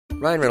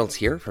Ryan Reynolds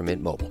here from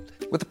Mint Mobile.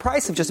 With the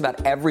price of just about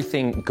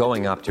everything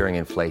going up during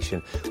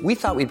inflation, we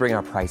thought we'd bring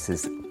our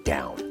prices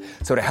down.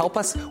 So to help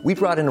us, we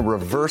brought in a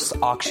reverse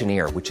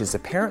auctioneer, which is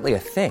apparently a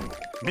thing.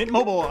 Mint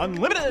Mobile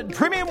Unlimited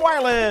Premium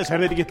Wireless. How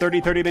to get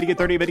 30, 30, bit to get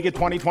 30, bit to get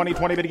 20, 20,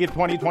 20, bit to get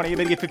 20, 20,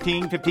 bit to get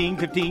 15, 15,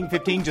 15,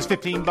 15, just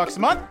 $15 a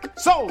month?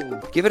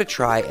 Sold! Give it a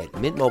try at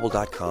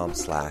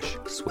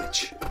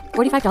mintmobile.com/switch.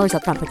 $45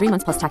 up front for 3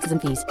 months plus taxes and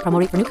fees. Promo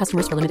rate for new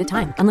customers for limited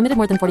time. Unlimited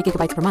more than 40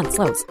 gigabytes per month.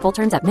 Slows full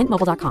terms at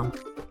mintmobile.com.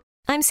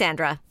 I'm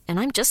Sandra, and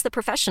I'm just the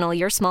professional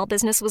your small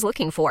business was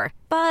looking for.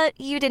 But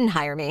you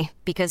didn't hire me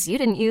because you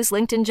didn't use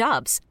LinkedIn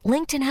Jobs.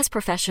 LinkedIn has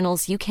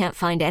professionals you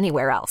can't find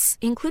anywhere else,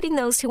 including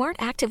those who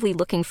aren't actively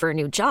looking for a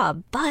new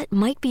job, but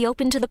might be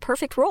open to the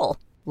perfect role,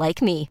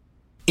 like me.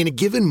 In a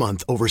given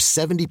month, over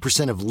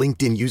 70% of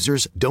LinkedIn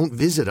users don't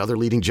visit other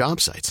leading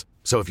job sites.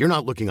 So if you're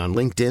not looking on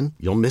LinkedIn,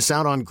 you'll miss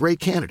out on great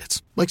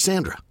candidates like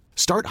Sandra.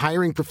 Start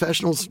hiring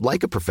professionals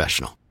like a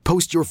professional.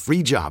 Post your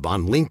free job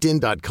on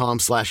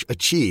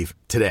linkedin.com/achieve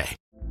today.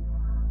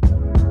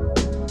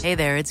 Hey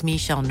there, it's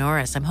Michelle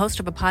Norris. I'm host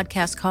of a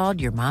podcast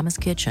called Your Mama's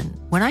Kitchen.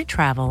 When I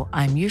travel,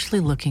 I'm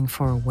usually looking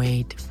for a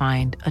way to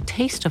find a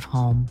taste of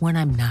home when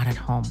I'm not at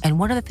home.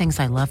 And one of the things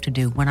I love to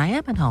do when I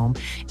am at home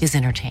is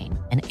entertain.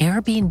 And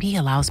Airbnb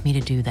allows me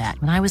to do that.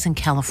 When I was in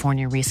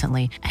California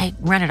recently, I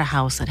rented a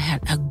house that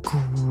had a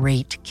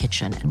great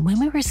kitchen. And when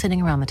we were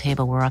sitting around the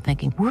table, we were all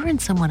thinking, we're in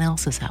someone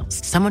else's house.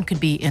 Someone could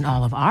be in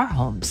all of our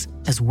homes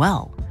as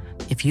well.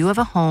 If you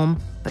have a home,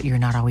 but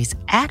you're not always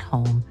at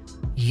home,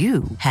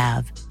 you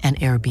have an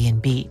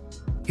Airbnb.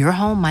 Your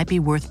home might be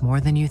worth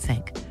more than you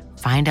think.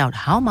 Find out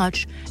how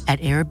much at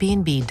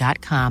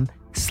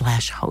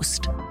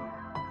airbnb.com/host.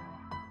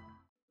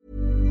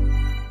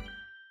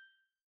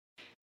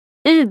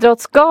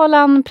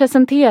 Idrottsgalan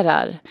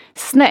presenterar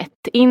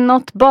Snett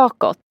inåt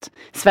bakåt,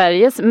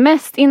 Sveriges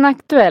mest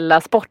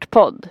inaktuella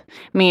sportpodd,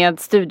 med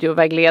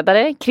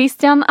studiovägledare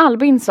Christian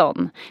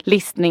Albinsson,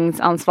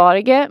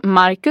 listningsansvarige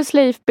Marcus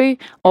Leifby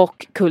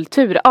och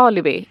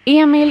kulturalibi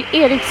Emil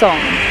Eriksson.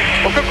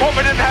 Och så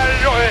kommer den här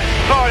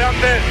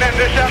rörande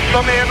människan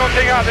som är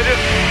någonting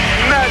alldeles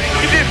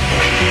märkligt,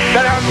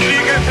 där han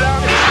flyger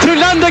fram.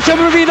 Frölander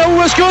kommer att vinna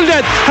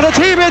OS-guldet. Han har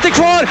 3 meter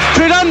kvar.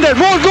 Frölander,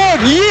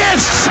 målgård,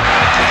 yes!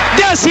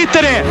 Där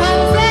sitter det!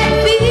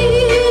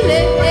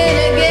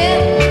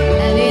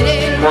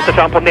 Måste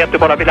fram på nätet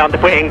bara Wilander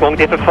på en gång.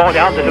 Det är för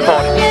farligt, alldeles för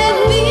farligt.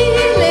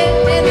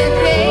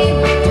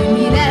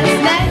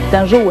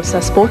 Den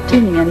rosa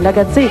sporttidningen La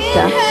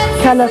Gazzetta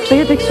kallar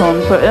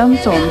Fredriksson för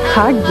ömsom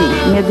taggig,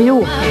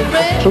 medioker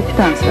och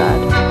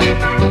fruktansvärd.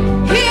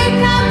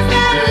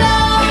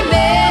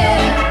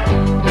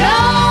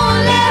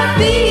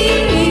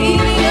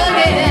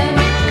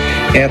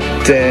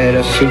 Ett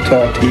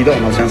resultat i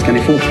damallsvenskan i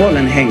fotboll,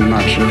 en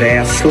hängmatch,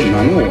 Väs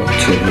Sunnanå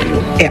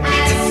 2-1.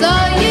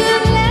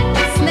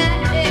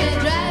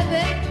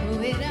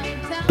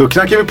 Då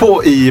knackar vi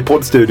på i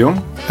poddstudion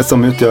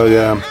som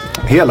utgör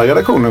hela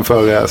redaktionen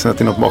för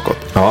Snett inåt bakåt.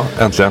 Ja,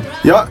 äntligen.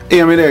 Ja,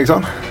 Emil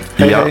Eriksson.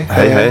 Hej.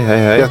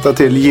 Detta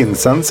till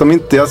Jinsen som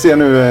inte, jag ser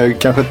nu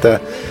kanske inte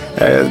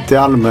till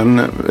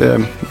allmän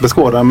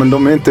beskådare, men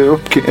de är inte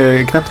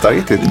uppknäppta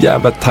riktigt.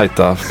 Jävla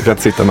tajta, jag kan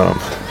inte sitta med dem.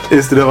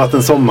 Just det, har varit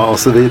en sommar och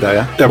så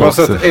vidare. Jag har bara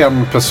sett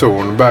en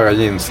person bära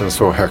jeansen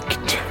så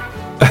högt.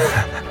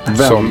 Vem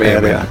som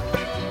är det?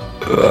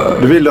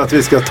 Du vill att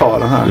vi ska ta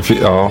den här?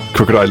 Ja,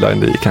 Crocodile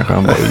Dundee kanske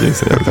han bara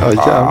jeansen.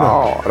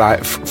 Nej,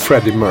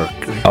 Freddie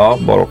Mercury. Ja,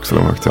 bara också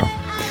mörkt, ja.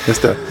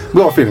 Just det.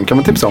 Bra film, kan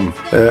man tipsa om.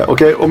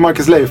 Okej, och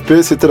Marcus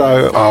Leifby sitter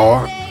där.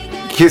 Ja.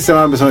 Christian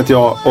Albinsson heter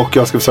jag och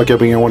jag ska försöka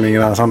bringa ordning i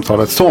det här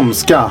samtalet som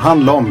ska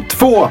handla om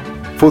 2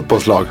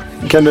 fotbollslag.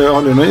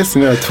 Har du någon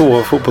gissning?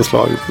 2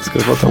 fotbollslag.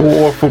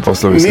 2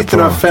 fotbollslag.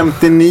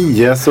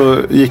 1959 så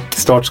gick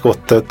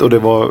startskottet och det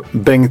var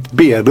Bengt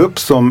Bedrup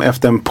som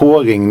efter en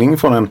påringning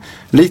från en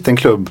liten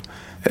klubb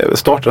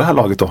startade det här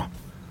laget då.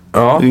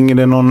 Ja. Ringer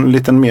det någon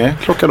liten mer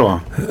klocka då?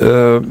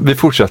 Vi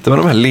fortsätter med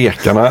de här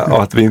lekarna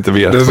och att vi inte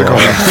vet. Vi har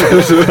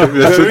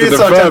suttit och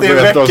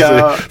förberett oss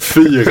i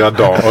 4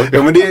 dagar.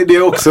 Ja, men det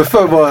är också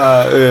för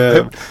våra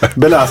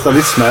belästa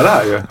lyssnare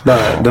här ju.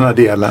 Den här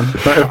delen.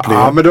 Den här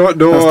öppningen. Ja, men då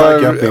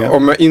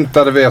om jag inte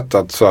hade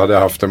vetat så hade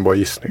jag haft en bra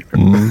gissning.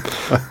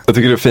 Jag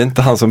tycker det är fint.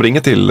 Han som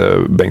ringer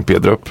till Bengt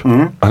Bedrup.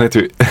 Han heter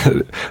ju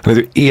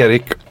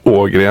Erik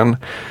Ågren.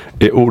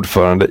 Är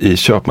ordförande i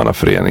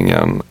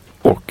Köpmannaföreningen.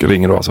 Och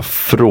ringer då alltså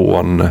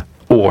från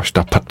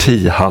Årsta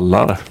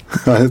partihallar.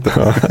 Ja, just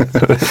det.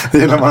 Det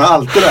gillar man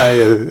alltid, där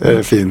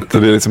är fint. Det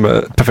är liksom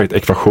en perfekt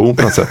ekvation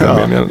på något sätt. Ja.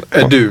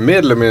 Är du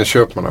medlem i en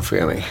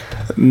köpmannaförening?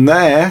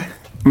 Nej,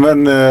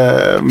 men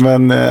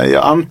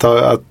jag antar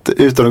att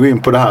utan att gå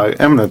in på det här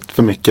ämnet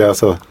för mycket,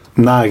 alltså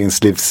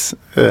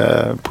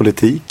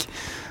näringslivspolitik,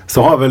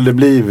 så har väl det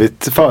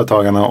blivit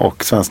Företagarna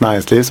och Svenskt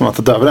Näringsliv som har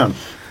tagit över den.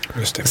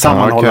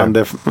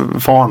 Sammanhållande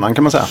fanan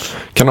kan man säga.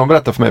 Kan någon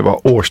berätta för mig vad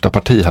Årsta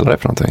partihallar är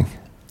för någonting?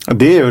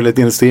 Det är ju ett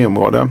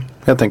industriområde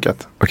helt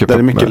enkelt. Okay, där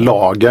det är mycket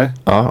lager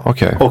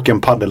och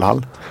en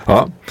paddelhall.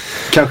 Ja.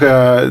 Kanske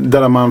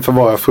där man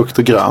förvarar frukt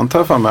och grönt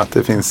här för mig att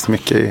det finns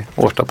mycket i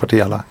Årsta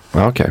partihallar.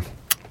 Ja, okej.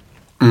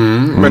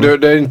 Men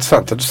det är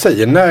intressant att du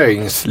säger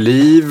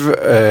näringsliv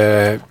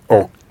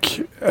och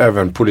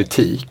även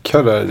politik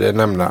hörde det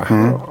nämna.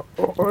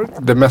 Och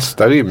det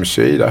mesta ryms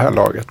ju i det här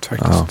laget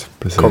faktiskt.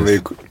 Ja, kommer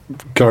vi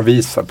kunna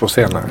visa på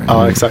senare.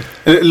 Ja, exakt.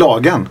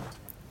 Lagen.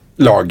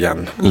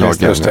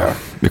 Just det.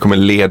 Vi kommer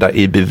leda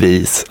i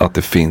bevis att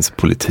det finns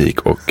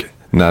politik och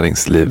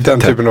näringsliv. Den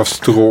typen av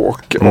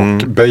stråk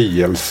och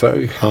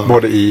böjelser.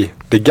 Både i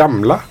det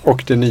gamla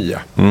och det nya.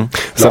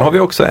 Sen har vi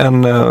också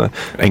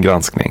en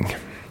granskning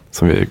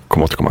som vi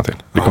kommer återkomma till.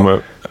 Vi kommer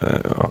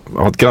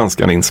ha ett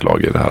granskande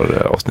inslag i det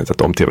här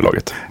avsnittet om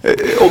tv-laget.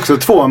 Också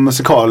 2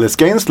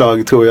 musikaliska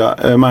inslag tror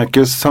jag.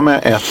 Marcus har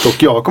med ett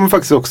och jag kommer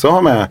faktiskt också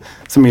ha med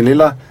som min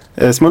lilla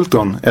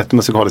smultron ett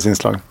musikaliskt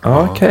inslag.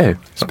 Okej.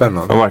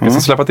 Spännande. Och Marcus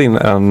har släppt in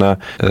en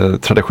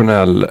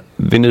traditionell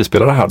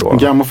vinylspelare här då.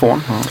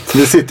 Grammofon.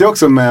 Det sitter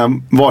också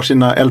med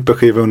varsina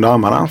LP-skivor under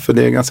armarna för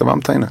det är ganska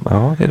varmt här inne.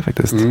 Ja, det är det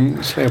faktiskt.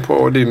 Släng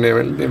på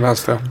din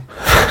vänstra.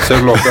 Ja,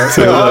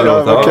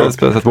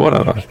 spelat på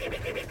den då.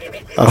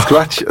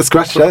 Ja,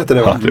 scratcha heter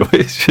det va? Ja, det var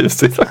ju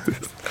tjusigt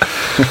faktiskt.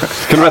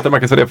 Kan du berätta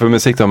Marcus vad det är för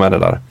musik du har med det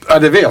där? Ja,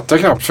 det vet jag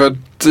knappt för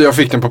att jag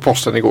fick den på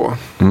posten igår.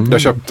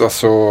 Jag köpte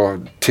alltså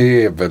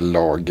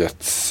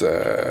tv-lagets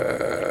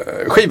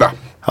skiva.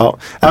 Ja,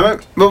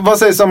 men vad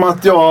sägs om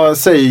att jag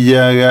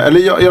säger,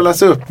 eller jag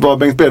läser upp vad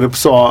Bengt Bedrup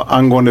sa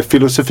angående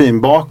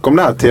filosofin bakom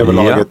det här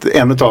tv-laget,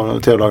 en av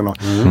tv-lagen.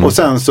 Och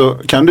sen så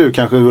kan du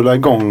kanske rulla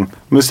igång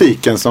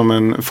musiken som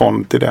en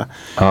fond till det.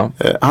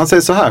 Han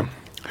säger så här: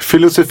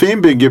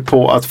 filosofin bygger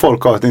på att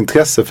folk har ett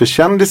intresse för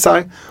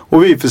kändisar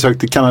och vi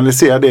försökte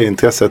kanalisera det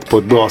intresset på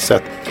ett bra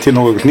sätt till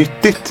något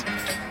nyttigt.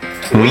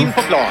 Och in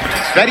på plan,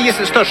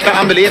 Sveriges största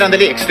ambulerande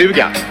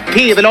lekstuga,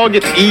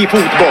 tv-laget i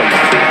fotboll.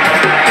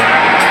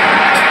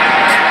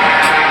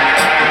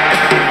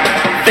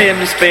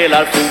 Vem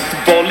spelar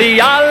fotboll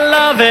i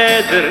alla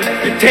väder?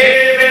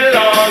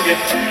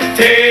 TV-laget,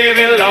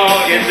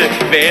 TV-laget.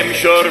 Vem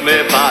kör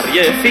med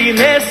varje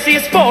finess i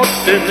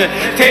sporten?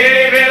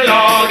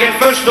 TV-laget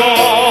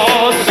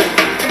förstås.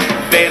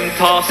 Vem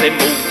tas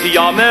emot,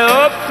 ja med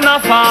öppna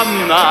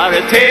famnar?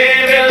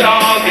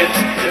 TV-laget,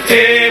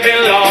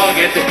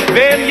 TV-laget.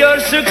 Vem gör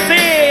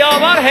succé, ja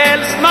var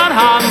helst man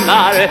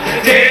hamnar?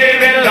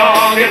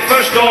 TV-laget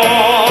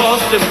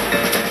förstås.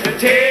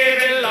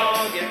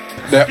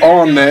 Det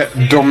är Arne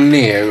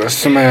Domnér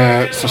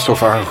som står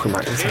för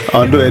arrangemanget.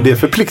 Ja, då är det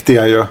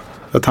förpliktigar ju.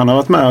 Att han har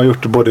varit med och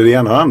gjort både det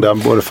ena och det andra,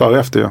 både före och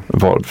efter ju.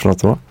 Vad för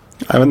något då?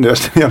 Jag vet inte,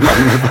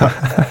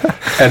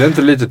 Är det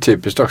inte lite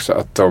typiskt också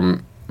att de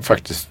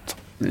faktiskt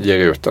ger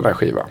ut den här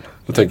skivan?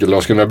 Jag tänker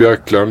Lars-Gunnar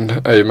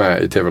Björklund är ju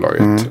med i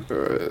tv-laget.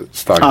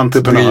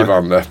 Starkt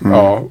drivande.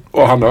 Ja,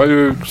 och han har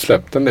ju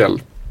släppt en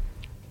del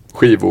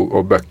skivor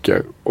och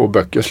böcker. Och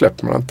böcker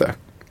släpper man inte.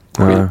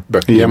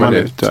 Böcker ger man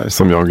ut.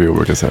 Som jag och Geo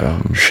brukar säga.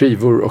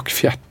 Skivor och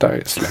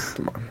fjärtar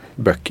släpper man.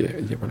 Böcker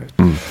ger man ut.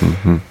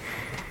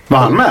 Var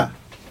han med?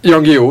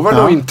 Jan Guillou var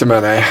nog inte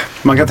med, nej.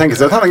 Man kan tänka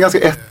sig att han är ganska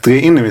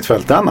ettrig inne i mitt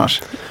fält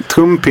annars.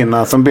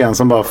 Trumpinnar som ben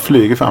som bara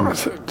flyger fram.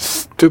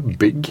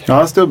 Stubbig.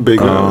 Ja,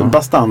 stubbig.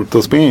 Bastant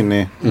att springa in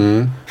i.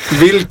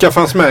 Vilka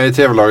fanns med i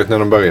tv-laget när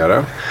de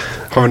började?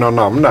 Har vi några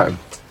namn där?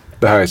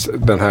 Det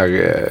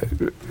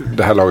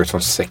här laget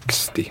från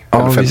 60.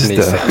 Ja, eller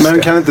 59, 60. Men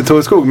kan inte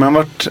Tore Skogman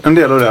varit en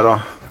del av det då?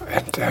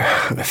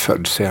 Han är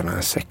född senare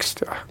än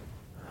 60. Va?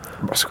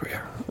 Bara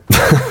skojar.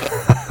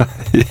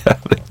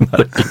 Jävligt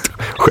märkligt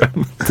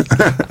skämt.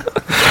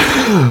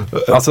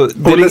 Alltså,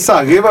 Olle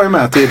Sarri var ju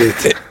med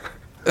tidigt.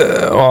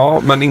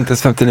 Ja, men inte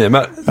 59.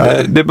 Men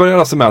det börjar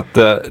alltså med att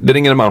det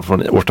ringer en man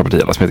från Årsta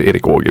partihallar som heter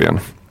Erik Ågren.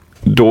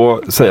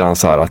 Då säger han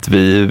så här att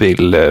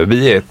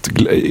vi är ett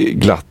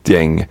glatt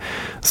gäng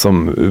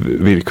som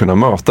vill kunna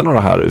möta några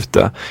här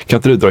ute. Kan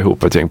inte du dra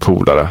ihop ett gäng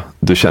polare?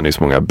 Du känner ju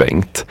så många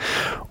Bengt.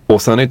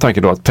 Och sen är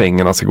tanken då att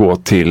pengarna ska gå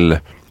till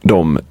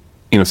de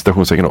inom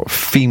citationstecken då,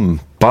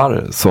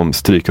 fimpar som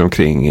stryker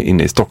omkring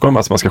inne i Stockholm.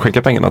 Alltså man ska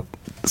skänka pengarna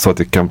så att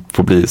det kan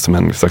få bli som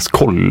en slags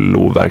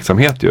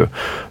kolloverksamhet ju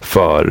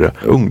för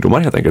ungdomar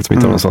helt enkelt som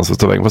inte har någonstans att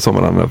stå vägen på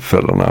sommaren med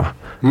föräldrarna.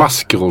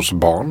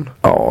 Maskrosbarn.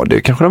 Ja,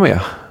 det kanske de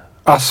är.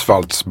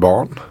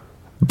 Asfaltsbarn.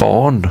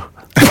 Barn.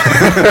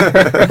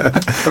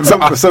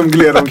 som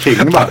gled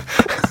omkring bara.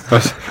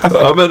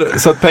 Ja, men,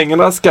 så att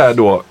pengarna ska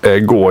då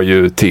gå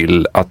ju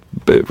till att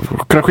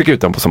kunna skicka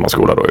ut dem på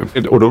sommarskola då.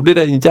 Och då blir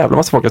det en jävla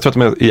massa folk. Jag tror att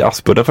de är i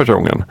Aspudden första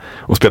gången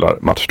och spelar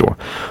match då.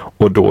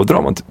 Och då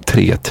drar man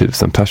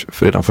 3000 pers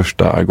redan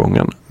första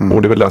gången.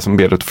 Och det är väl det som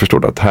ber att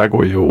förstå att här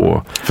går ju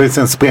och... För det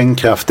är en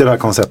sprängkraft i det här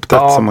konceptet.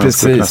 Ja, som man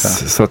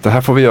precis. Så att det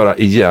här får vi göra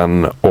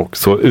igen och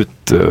så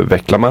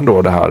utvecklar man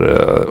då det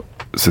här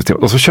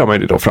systemet. Och så kör man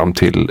det då fram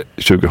till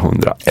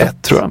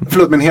 2001 tror jag.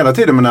 Förlåt, men hela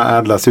tiden med den här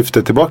ädla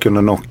syftet till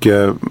bakgrunden och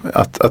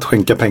att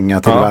skänka pengar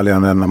till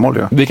välgörande ändamål.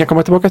 Ja. Vi kan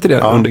komma tillbaka till det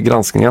under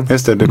granskningen.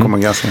 Just det kommer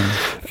granskningen.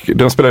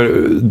 De spelar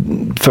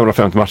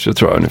 550 matcher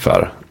tror jag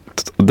ungefär.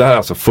 ut. Och det här är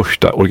alltså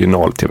första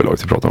original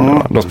TV-laget vi pratar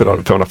om. De spelar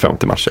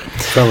 550 matcher.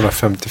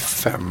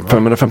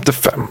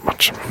 555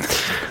 matcher.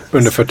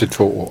 Under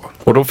 42 år.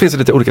 Och då finns det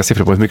lite olika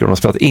siffror på hur mycket de har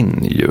spelat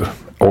in ju.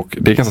 Och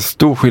det är ganska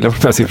stor skillnad på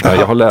de här siffrorna.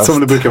 Jag har läst, som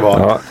det brukar vara.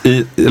 Ja,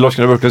 i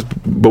Lars-Gunnar Björklunds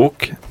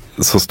bok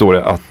så står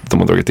det att de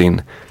har dragit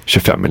in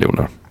 25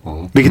 miljoner.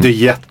 Vilket är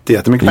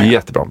jättemycket pengar.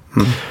 Jättebra.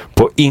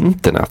 På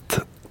internet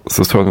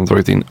så står det att de har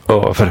dragit in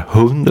över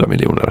 100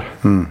 miljoner.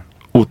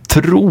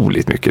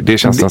 Otroligt mycket. Det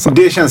känns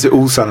det känns ju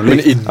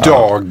osannolikt. Men i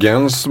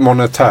dagens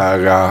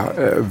monetära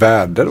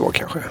värde då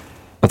kanske?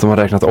 Att de har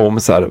räknat om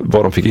så här,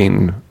 vad de fick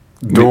in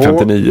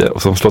 59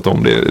 och så slått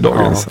om det i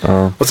dagens.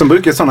 Och sen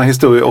brukar sådana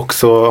historier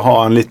också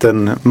ha en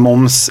liten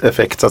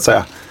momseffekt så att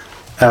säga.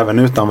 Även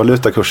utan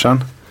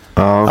valutakursen.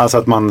 Alltså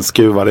att man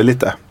skruvar det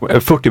lite.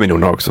 40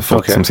 miljoner har också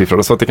fått som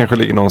siffror. Så att det kanske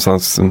ligger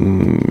någonstans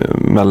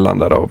mellan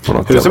där då, på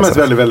något sätt. Det är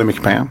väldigt, väldigt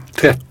mycket pengar.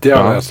 30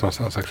 någonstans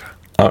också.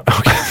 Ja,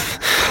 okay.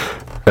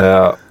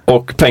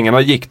 Och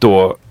pengarna gick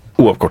då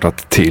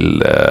oavkortat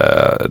till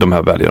de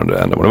här välgörande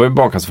ändamål. Det var ju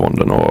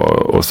Barncancerfonden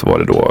och så var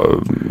det då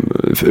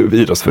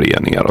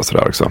idrottsföreningar och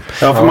sådär också.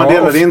 Ja, för man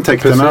delade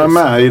intäkterna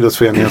med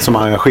idrottsföreningen som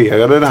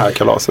arrangerade det här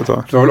kalaset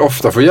då. Det var väl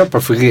ofta för att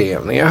hjälpa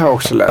föreningar har jag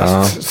också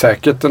läst.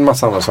 Säkert en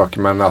massa andra saker,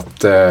 men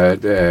att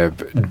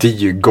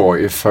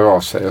Digoi för av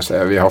sig och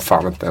säger vi har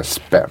fan inte en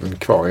spänn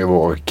kvar i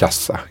vår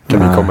kassa.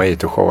 Kan vi komma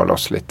hit och showa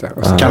loss lite?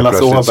 Och så kan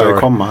Lasse Åberg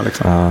komma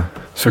liksom.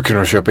 Så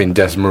kunde de köpa in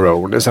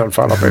Desmond sen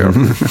för alla pengar.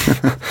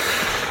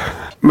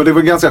 Men det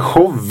var ganska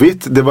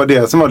showigt. Det var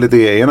det som var lite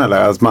grejen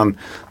eller? Att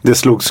det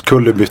slogs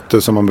kullerbyttor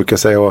som man brukar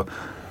säga. Och,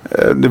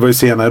 det var ju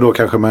senare då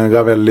kanske, men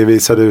Ravelli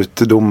visade ut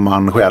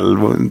domaren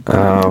själv.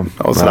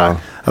 Och sådär.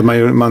 Att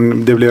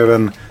det blev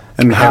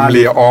en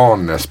hemlig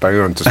Arne sprang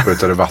runt och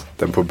sprutade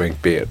vatten på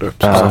Bengt Bedrup.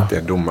 Så satt i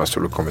en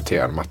domarstol och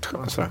kommenterade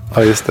matchen.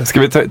 Ja, just det. Ska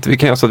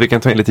vi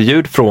kan ta in lite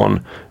ljud från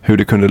hur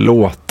det kunde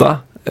låta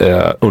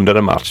under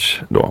en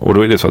match då. Och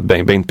då är det så att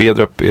Bengt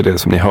Bedrup är det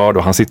som ni hör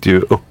då. Han sitter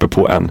ju uppe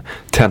på en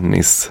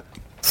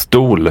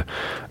tennisstol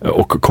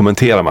och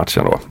kommenterar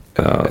matchen då.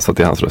 Så att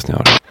det är hans röst ni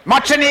hör.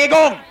 Matchen är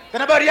igång!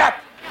 Den har börjat!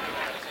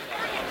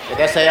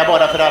 Det säger jag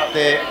bara för att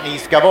ni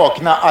ska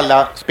vakna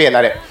alla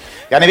spelare.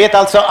 Ja, ni vet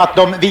alltså att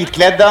de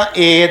vitklädda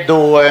är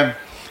då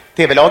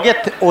TV-laget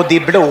och de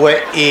blå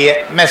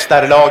är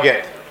mästarlaget.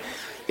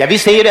 Ja, vi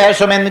ser det här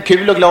som en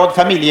kul och glad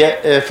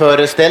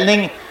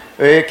familjeföreställning.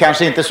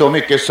 Kanske inte så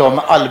mycket som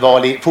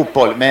allvarlig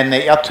fotboll, men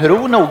jag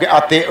tror nog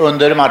att det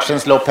under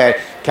matchens lopp här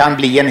kan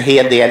bli en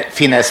hel del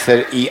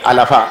finesser i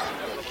alla fall.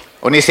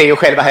 Och ni ser ju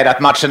själva här att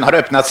matchen har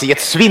öppnats i ett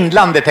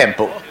svindlande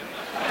tempo.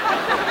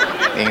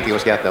 Ingenting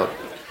att skratta åt.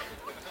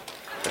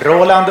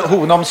 Roland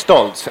Honom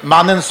Stoltz,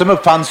 mannen som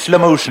uppfann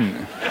slow motion.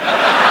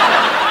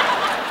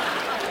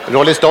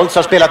 Roland Stoltz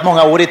har spelat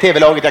många år i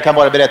TV-laget. Jag kan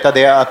bara berätta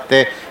det att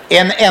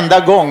en enda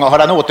gång har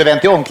han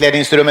återvänt till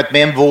omklädningsrummet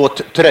med en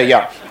våt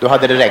tröja. Då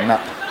hade det regnat.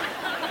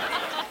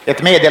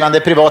 Ett meddelande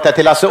privat här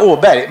till Lasse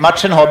Åberg.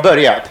 Matchen har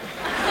börjat.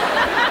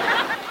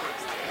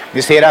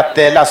 Ni ser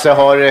att Lasse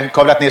har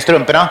kavlat ner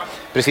strumporna.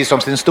 Precis som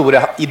sin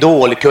stora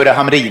idol Kurre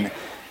Hamrin.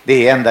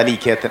 Det är enda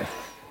likheten.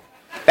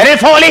 Det är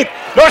farligt!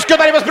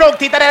 Lars-Gunnar är på språng.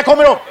 Titta, där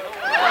kommer de!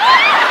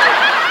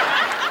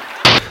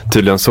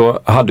 Tydligen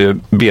så hade ju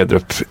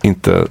Bedrup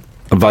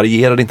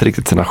varierade inte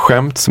riktigt sina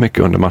skämt så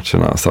mycket under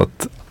matcherna, så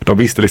att de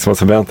visste liksom vad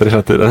som väntade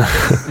hela tiden.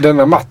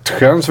 Denna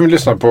matchen som vi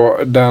lyssnar på,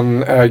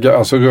 den äger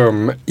alltså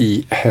rum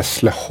i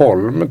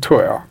Hässleholm,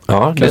 tror jag.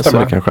 Ja, det är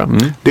så kanske.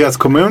 Deras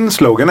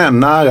kommunslogan är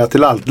nära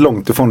till allt,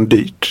 långt ifrån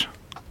dyrt.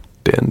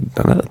 Den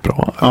är rätt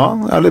bra.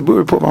 Ja, det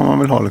beror på vad man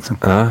vill ha liksom.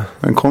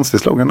 En konstig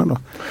slogan ändå.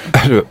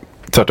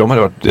 Tvärtom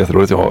hade det varit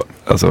jätteroligt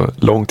att ha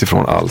långt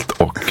ifrån allt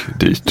och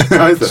dyrt.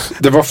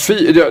 Det var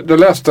jag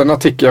läste en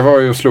artikel, jag var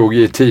ju och slog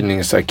i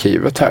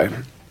tidningsarkivet här.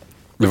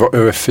 Det var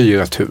över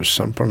 4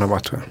 000 på den här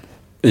matchen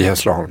i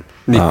Hässleholm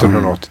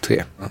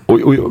 1983.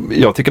 Och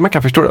jag tycker man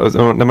kan förstå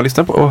det, när man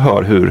lyssnar på och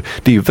hör hur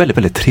det är ju väldigt,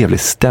 väldigt trevlig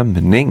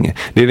stämning.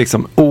 Det är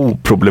liksom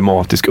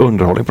oproblematisk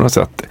underhållning på något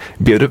sätt.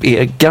 Bedrup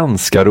är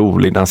ganska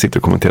rolig när han sitter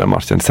och kommenterar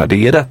matchen. Så här,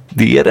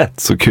 det är rätt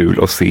så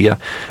kul att se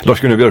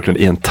Lars-Gunnar Björklund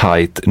i en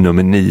tight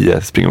nummer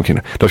 9 springa omkring.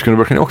 Lars-Gunnar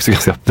Björklund är också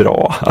ganska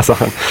bra. Alltså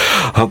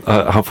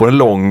han får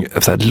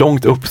ett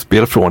långt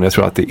uppspel från, jag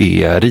tror att det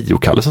är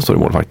Rio-Kalle som står i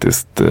mål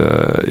faktiskt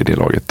i det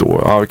laget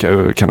då. Ja,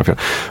 kan ha fel.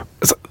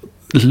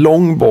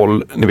 Lång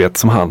boll, ni vet,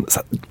 som han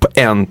på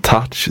en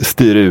touch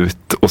styr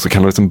ut och så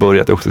kan han liksom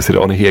börja också se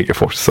Arne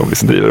Hegerfors som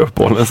liksom driver upp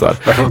bollen så här.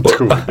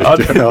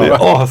 Det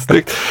är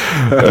asnyggt.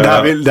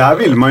 Det här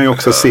vill man ju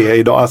också se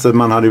idag. Alltså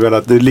man hade ju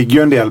velat, det ligger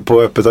ju en del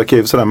på öppet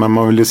arkiv sådär, men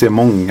man vill ju se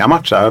många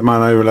matcher.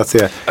 Man har ju velat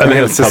se en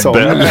hel säsong.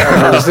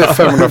 Man vill se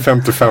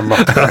 555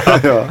 matcher.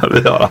 Ja,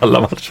 vi har alla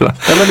matcherna.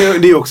 Ja,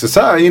 men det är också så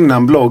här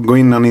innan blogg och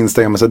innan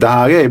Instagram. Så det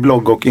här är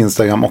blogg och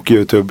Instagram och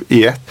YouTube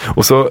i ett.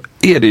 Och så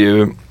är det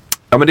ju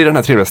Ja, men det är den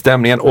här trevliga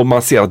stämningen och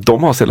man ser att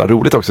de har så jävla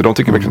roligt också. De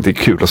tycker verkligen att det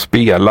är kul att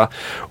spela.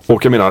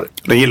 Och jag menar...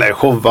 De gillar ju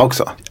showa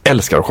också.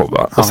 Älskar att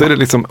showa. Och så är det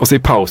liksom, och så i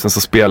pausen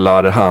så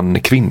spelar han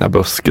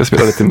kvinnaböske,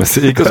 spelar lite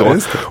musik och så.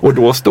 Och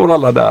då står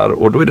alla där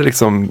och då är det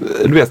liksom,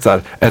 du vet så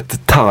här, ett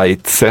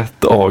tight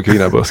set av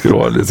kvinnaböske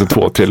då, liksom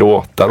 2-3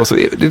 låtar. Och så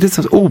är det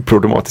liksom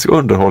oproblematisk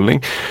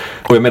underhållning.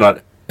 Och jag menar,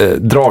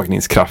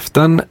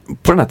 dragningskraften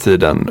på den här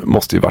tiden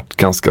måste ju varit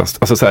ganska,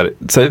 alltså så här,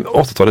 säg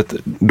 80-talet,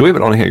 då är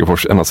väl Arne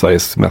Hegerfors en av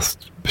Sveriges mest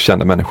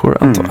kända människor,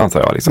 antar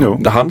jag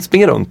liksom. Han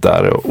springer runt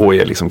där och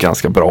är liksom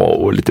ganska bra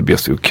och lite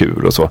bjössig och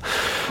kul och så.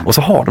 Och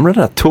så har de den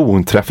där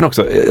tonträffen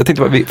också. Jag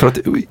tänkte för att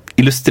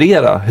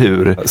illustrera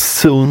hur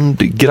sund,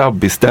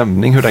 grabbig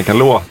stämning, hur den kan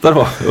låta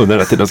då under den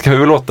här tiden, så kan vi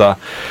väl låta,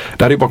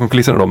 det här är ju bakom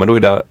kulisserna då, men då är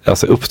det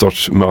alltså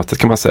uppstartsmötet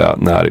kan man säga,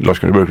 när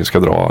Lars-Gunnar Björklund ska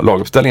dra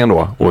laguppställningen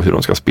då och hur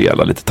de ska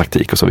spela lite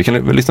taktik och så. Vi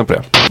kan väl lyssna på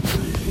det.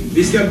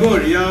 Vi ska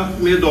börja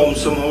med de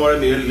som har varit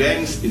med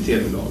längst i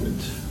tv-laget.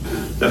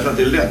 Därför att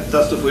det är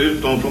lättast att få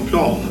ut dem från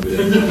plan.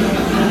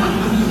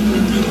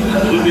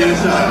 Då blir det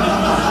så här.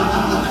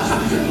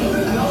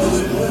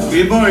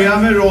 Vi börjar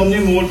med Ronny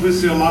i mål för att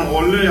se om han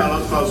håller. I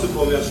annat fall så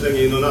kommer jag slänga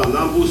in någon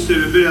annan. Bosse, är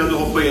du beredd att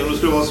hoppa in och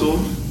slå vara så? Och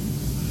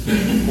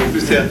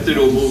vi sätter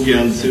då Bo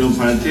Gentz inom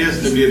parentes.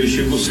 Nu blir det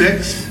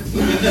 26.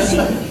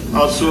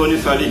 Alltså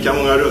ungefär lika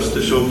många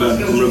röster som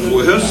Bert kommer att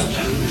få i höst.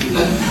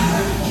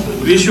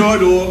 Vi kör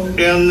då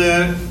en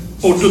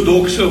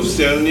ortodox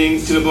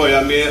uppställning till att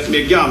börja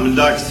med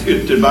gammaldags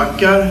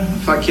ytterbackar.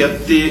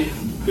 Faketti,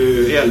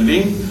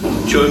 Elving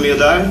kör med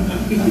där.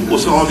 Och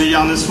så har vi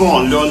Janne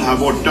Svanlund här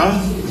borta.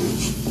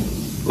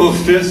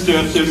 Uffe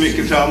stöter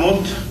mycket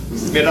framåt,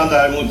 medan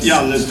däremot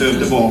Janne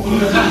stöter bakåt.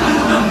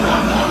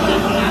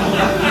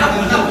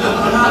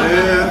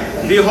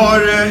 Vi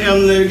har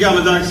en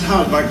gammaldags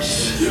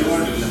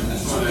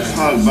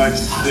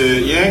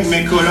halvbacksgäng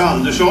med Kurre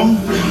Andersson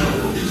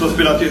som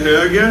spelar till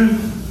höger.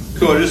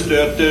 Kurre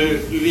stöter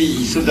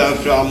lite där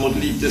framåt,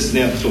 lite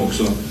snett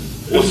också.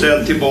 Och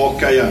sen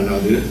tillbaka gärna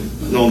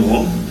någon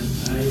gång.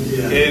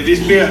 Vi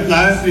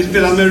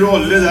spelar med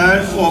Rolle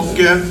där och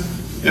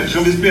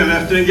eftersom vi spelar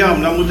efter den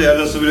gamla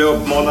modellen så vill jag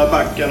uppmana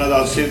backarna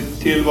att se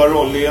till var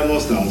Rolle är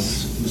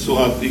någonstans så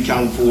att vi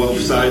kan få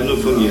offside att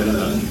fungera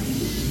där.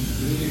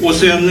 Och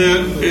sen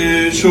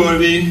kör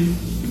vi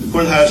på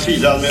den här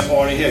sidan med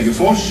Arne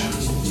Hegerfors.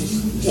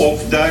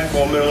 Och där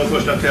kommer de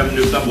första 5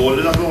 minuterna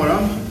bollen att vara.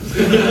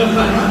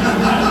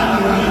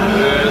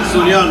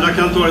 Så ni andra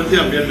kan ta det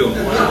tämligen lugnt.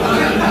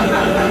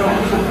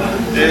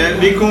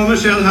 Vi kommer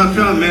sen här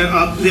framme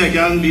att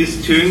lägga en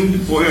viss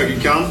tyngd på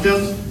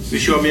högerkanten. Vi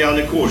kör med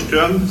Janne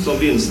Kårström som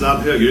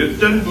vindsnabb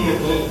högerytter.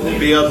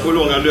 Vi att få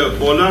långa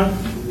löpbollar.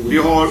 Vi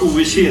har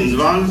Ove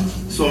Kindvall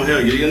som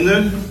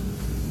högerinner.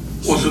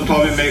 Och så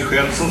tar vi mig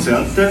själv som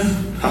center.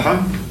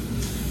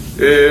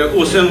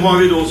 Och sen har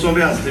vi då som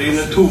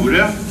vänsterinner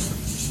Tore.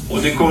 Och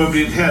det kommer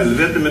bli ett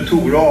helvete med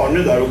Tore och Arne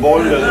där och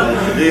bollen.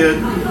 Det är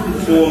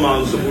 2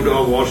 man som borde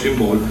ha varsin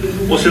boll.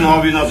 Och sen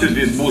har vi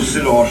naturligtvis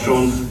Bosse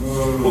Larsson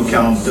på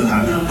kanten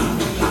här.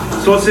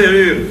 Så ser det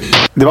ut.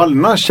 Det var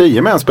aldrig några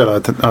tjejer med en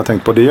spelare jag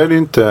tänkt på. Det gör det ju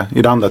inte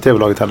i det andra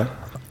tv-laget heller.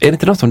 Är det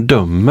inte någon som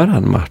dömer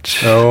en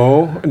match?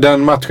 Jo,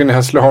 den matchen i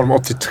Hässleholm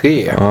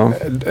 83. Ja.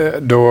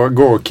 Då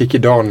går Kiki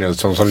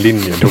Danielsson som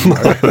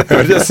linjedomare.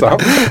 Det är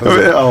sant.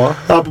 Ja,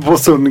 apropå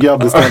sund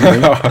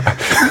grabbbestämning.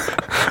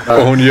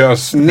 Och hon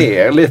görs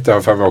ner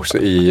lite för mig också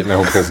när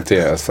hon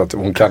presenteras. Så att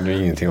hon kan ju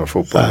ingenting om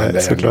fotboll. Nej, men det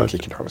är såklart.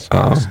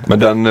 Ja, men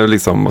den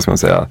liksom, vad ska man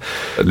säga,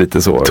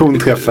 lite så...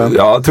 Tonträffen.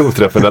 Ja,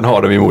 tonträffen, den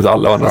har de emot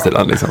alla å andra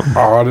sidan liksom.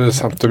 Ja, det är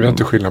sant. De gör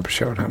inte skillnad på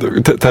kön.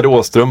 Ted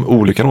Åström,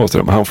 Olyckan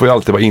Åström, han får ju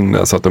alltid vara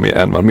inne så att de är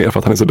en man mer för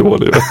att han är så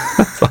dålig.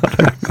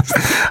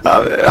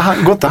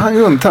 Går inte han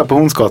runt här på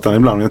Hornsgatan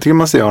ibland? Jag tycker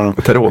man ser honom.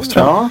 Ted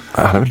Åström? Ja.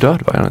 Han är väl död,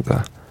 var han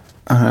inte?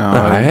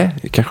 Ja. Nej,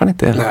 kanske han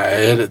inte är.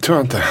 Nej, det tror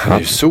jag inte. Han är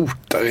ju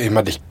sotare i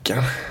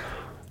Madicken.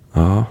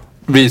 Ja.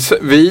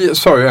 Vi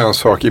sa ju en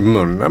sak i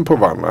munnen på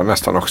varandra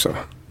nästan också.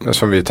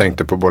 Som vi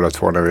tänkte på båda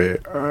två när vi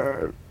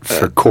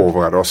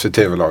förkovrade oss i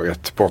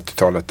tv-laget på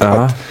 80-talet.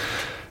 Ja.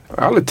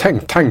 Jag har aldrig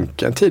tänkt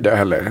tanken tidigare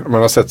heller.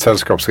 Man har sett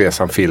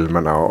Sällskapsresan,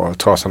 filmerna och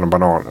Trasan och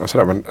bananen och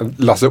sådär. Men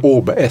Lasse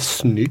Åberg är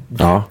snygg.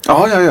 Ja.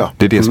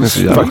 Det är det som är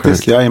så jävla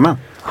faktiskt, jajamän.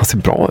 Han ser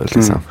bra ut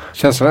liksom.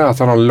 Känslan är att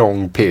han har en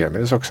lång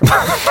penis också.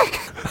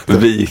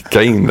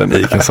 Vika in den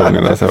i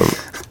kalsongerna så.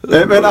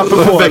 Men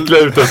apropå... Veckla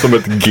ut det som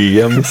ett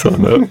gem så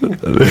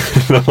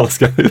när man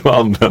ska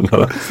använda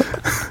det.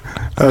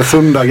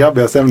 Sunda,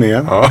 grabbiga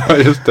stämningen. Ja,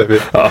 just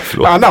det.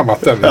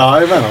 Anammat den.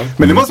 Ja,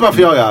 men det måste man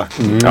få göra.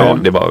 Ja,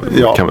 det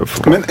kan vi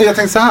få. Men jag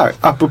tänkte så här,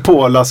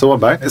 apropå Lasse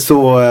Åberg,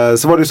 så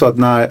var det ju så att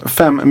när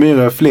 5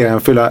 myror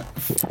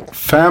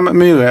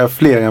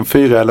fler än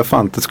 4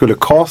 elefanter skulle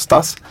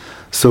kastas,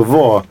 så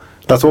var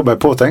Lasse Åberg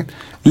påtänkt.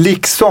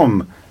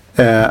 Liksom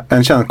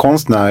en känd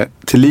konstnär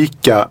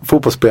tillika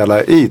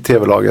fotbollsspelare i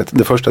tv-laget,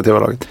 det första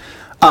tv-laget.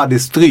 Adi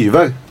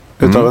Stryver.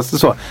 Uttalas det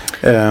så.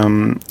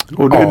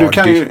 Och du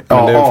kan ju...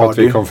 Men det är för att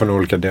vi kom från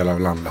olika delar av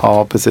landet.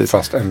 Ja, precis.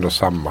 Fast ändå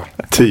samma.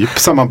 Typ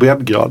samma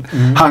breddgrad.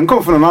 Han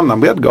kom från en annan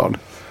breddgrad.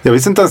 Jag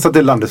visste inte ens att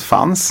det landet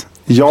fanns.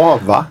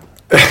 Java.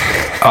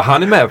 Ja,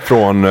 han är med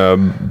från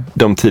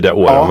de tidiga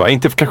åren, va?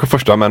 Inte kanske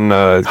första, men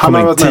han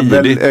har varit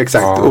tidigt.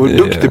 Exakt, och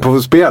duktig på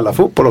att spela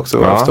fotboll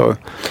också. Ja.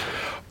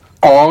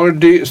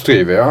 Ardy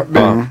Strive,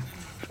 ja.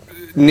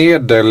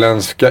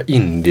 Nederländska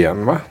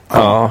Indien, va?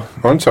 Ja.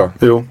 Var det inte så?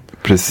 Jo,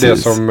 precis. Det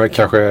som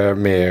kanske är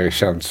mer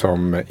känt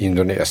som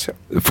Indonesien.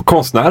 För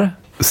konstnär,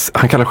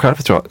 han kallar själv,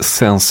 tror jag,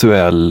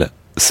 sensuell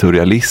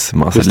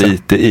surrealism, alltså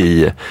lite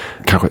i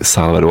kanske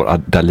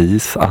Salvador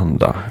Dalis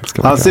anda.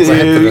 Han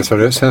säger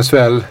ju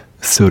sensuell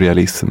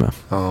surrealism.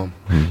 Ja.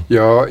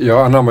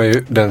 Jag anammar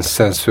ju den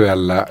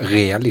sensuella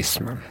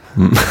realismen.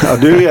 Ja,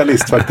 du är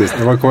realist faktiskt.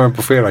 När man kommer in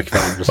på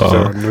fredagkväll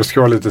så nu ska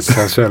vara lite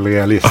sensuell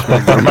realism.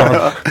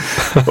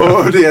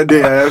 Och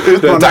det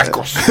utmanar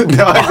tacos.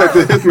 Ja, exakt.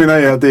 Det utmanar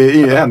ju att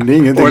det händer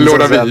ingenting. Och en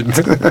låda vin.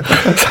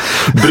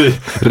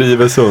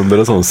 River sönder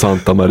en sån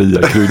Santa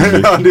Maria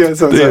kryddning. Ja, det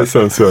är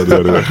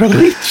sensuell.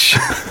 Rich.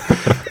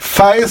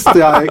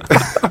 Färgstrike.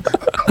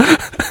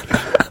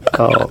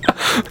 Ja.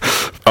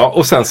 Ja,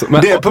 och sen så,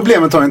 men, det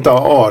problemet har inte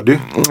Ardy.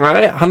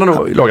 Nej, han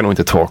lagar nog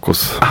inte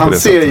tacos. Han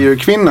ser ju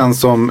kvinnan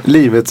som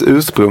livets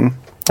ursprung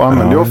och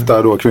använder ju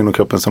ofta då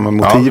kvinnokroppen som en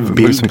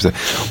motivbild. Ja,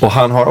 och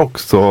han har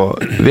också,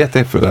 vet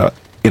jag för det,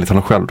 enligt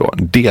honom själv då,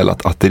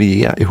 delat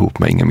ateljé ihop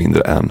med ingen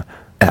mindre än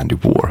Andy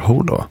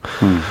Warhol då.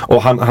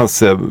 Och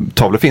hans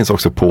tavlor finns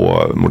också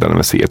på Moderna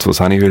Museet,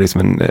 så han är ju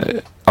liksom en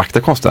akta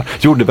konstnär.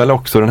 Gjorde väl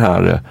också den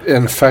här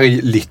en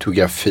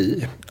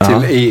färglitografi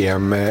till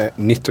EM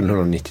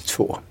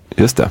 1992.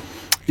 Just det.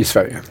 I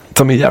Sverige.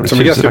 Som är jävligt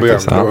ganska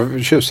berömda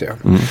och tjusiga.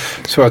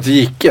 Så att det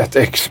gick ett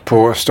ex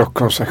på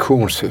Stockholms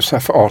auktionshus här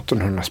för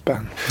 1800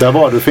 spänn. Där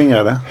var du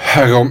fingrade?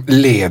 Härom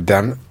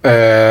leden.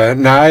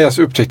 Nej, jag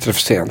upptäckte det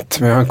för sent.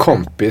 Men jag har en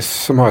kompis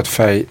som har ett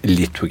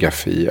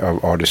färglitografi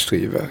av Ardy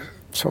Strive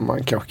som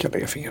man kanske kan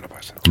lägga fingrarna på.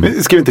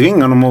 Ska vi inte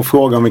ringa honom och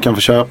fråga om vi kan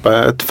få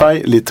köpa ett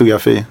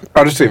färglitografi?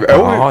 Ardy Strive?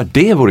 Ja,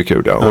 det vore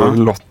kul. Ja. Och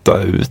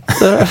lotta ut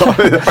det.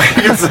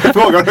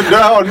 Fråga,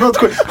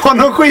 har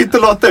någon skit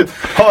att lotta ut?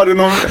 Har du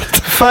någon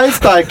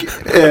färgstark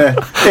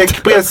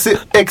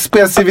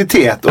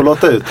expressivitet att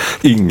lotta ut?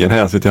 Ingen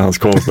hänsyn till hans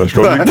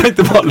konstnärskap. Vi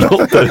tänkte bara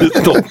lotta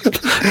ut dem.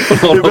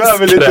 Vi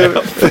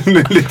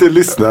behöver lite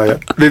lyssnare.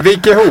 Vi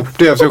viker ihop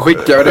det och så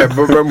skickar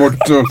det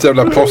mot något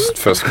jävla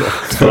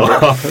postförskott.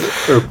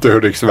 Upp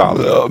till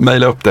Hudiksvall. Ja,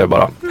 maila upp det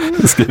bara.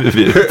 Skriver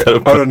vi ut där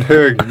uppe. Har en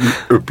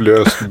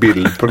högupplöst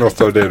bild på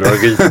något av det du har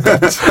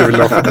ritat. Ska vi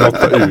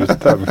lotta ut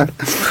den?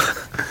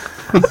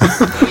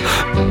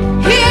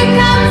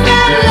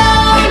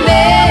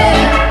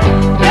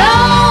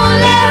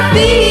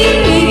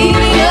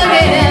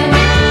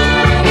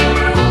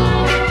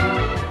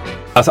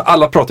 Alltså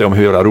alla pratar ju om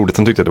hur jävla roligt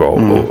han tyckte det var.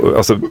 Och,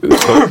 alltså,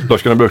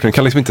 Lars-Gunnar Björklund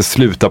kan liksom inte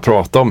sluta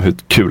prata om hur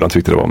kul han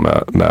tyckte det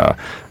var med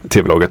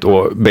tv-laget.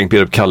 Och Bengt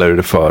Bedrup kallade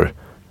det för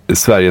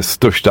Sveriges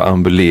största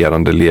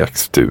ambulerande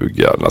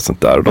lekstuga eller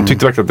sånt där. Och de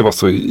tyckte verkligen att det var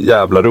så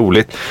jävla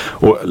roligt.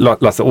 Och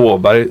Lasse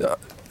Åberg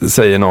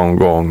säger någon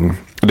gång,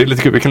 det är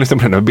lite kul, vi kan lyssna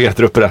på det när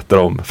Bedrup berättar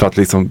om, för att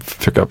liksom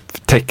försöka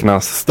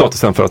teckna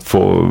statusen för att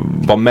få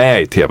vara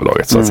med i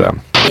tv-laget så att säga.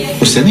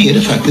 Och sen är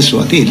det faktiskt så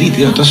att det är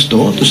lite grann av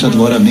status att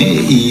vara med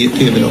i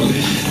tv-laget.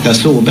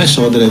 Lasse Åberg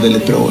sa det där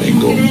väldigt bra en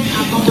gång.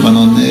 Det var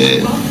någon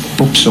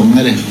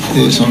popsångare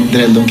som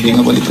drällde omkring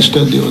och var lite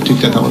stöddig och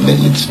tyckte att han var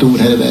väldigt stor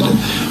här i världen.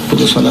 Och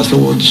då sa Lasse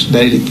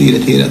Åberg lite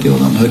irriterat till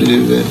honom. Hörde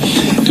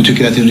du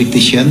tycker att du är en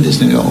riktig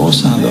kändis nu? Ja,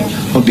 sa han då.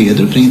 Har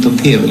Bedrup ringt om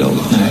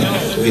tv-laget? Nej,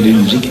 då är du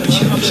en riktig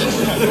kändis.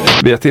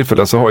 Vid ett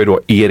tillfälle så har ju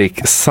då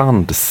Erik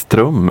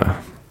Sandström,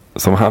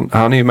 som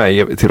han är ju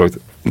med till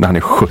när han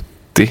är 70.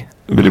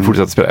 Vill ju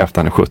fortsätta spela efter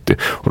han är 70.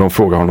 Och de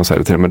frågar honom och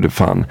säger till honom, men du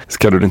fan,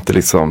 ska du inte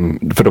liksom,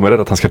 för de är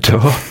rädda att han ska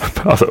dö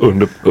alltså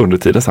under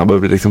tiden, så han börjar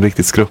bli liksom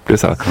riktigt skrupplig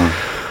så här.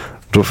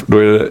 Då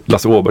är det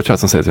Lasse Åberg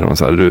som säger till honom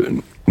så här,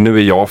 nu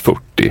är jag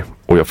 40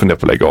 och jag funderar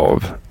på att lägga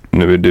av.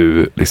 Nu är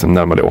du liksom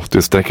närmare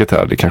 80-strecket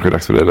här, det kanske är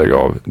dags för dig att lägga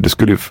av. Du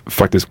skulle ju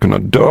faktiskt kunna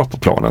dö på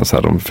planen så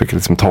här, de fick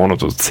liksom ta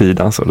något åt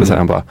sidan så det säger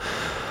han bara,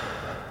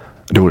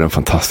 det vore en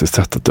fantastisk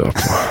sätt att dö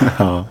på.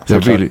 Ja, jag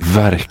vill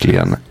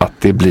verkligen att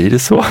det blir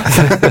så.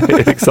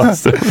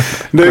 Exakt.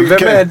 Vem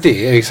är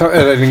det?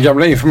 Är det den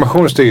gamla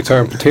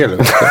informationsdirektören på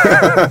tele?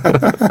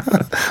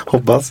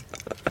 Hoppas.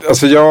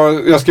 Alltså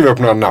jag skriver upp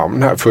några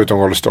namn här förutom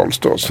Rolle Stoltz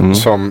då,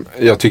 som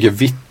jag tycker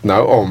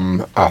vittnar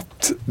om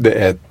att det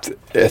är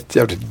ett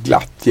jävligt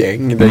glatt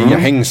gäng. Det är inga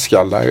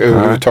hängskallar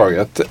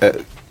överhuvudtaget.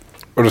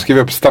 Och då skriver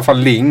jag upp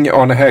Staffan Ling,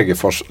 Arne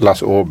Hägerfors,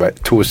 Lasse Åberg.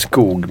 Tor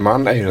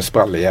Skogman är ju en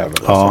sprallig jävel.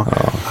 Ja,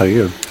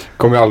 herregud.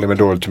 Kommer ju aldrig med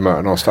dåligt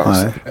humör någonstans.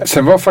 Nej.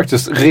 Sen var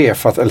faktiskt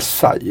Refat El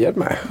Sayed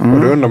med. Och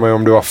då undrar man ju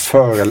om det var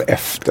före eller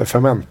efter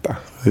Fermenta.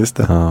 Just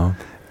det. Ja.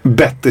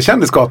 Bättre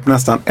kändisskap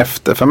nästan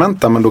efter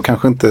Fermenta, men då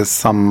kanske inte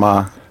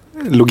samma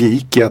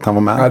logik i att han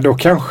var med. Ja, då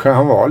kanske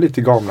han var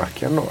lite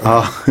gamnacken då.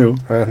 Ja, jo.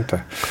 Jag vet inte.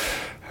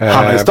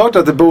 Han har ju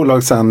startat ett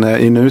bolag sen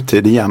i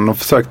nutid igen och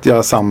försökt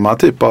göra samma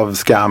typ av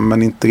scam,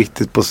 men inte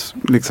riktigt på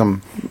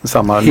liksom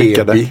samma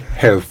lyckade.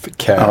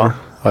 Healthcare.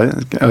 Ja.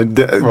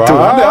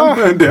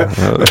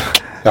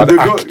 Jag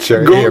hade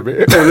aktier i Heby.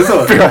 Är det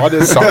så? Ja, det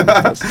är sant.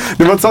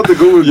 Det var inte så att du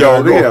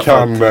googlade jag och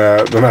han,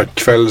 den här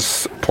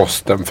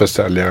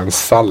Kvällsposten-försäljaren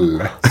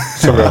Salle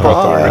som jag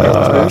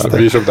pratade om.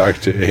 Vi köpte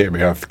aktier i Heby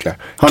Healthcare.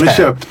 Har ni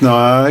köpt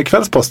några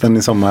Kvällsposten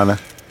i sommar eller?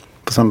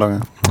 På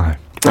söndagen?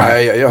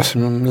 Nej, jag gör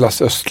som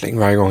Lasse Östling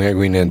varje gång jag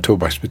går in i en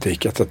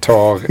tobaksbutik. Att jag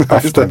tar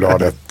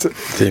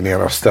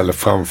Aftonbladet-tidningarna och ställer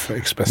framför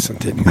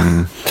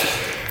Expressen-tidningarna.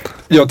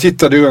 Jag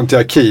tittade runt i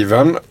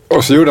arkiven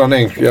och så gjorde jag en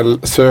enkel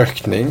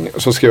sökning.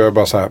 Och så skrev jag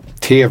bara så här,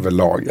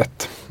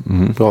 TV-laget.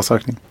 Bra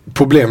sökning.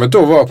 Problemet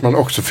då var att man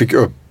också fick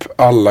upp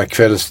alla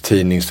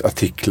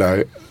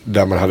kvällstidningsartiklar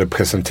där man hade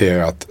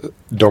presenterat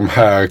de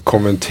här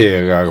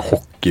kommenterar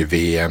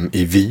hockey-VM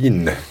i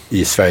Wien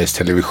i Sveriges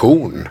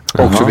Television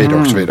och så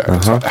vidare och så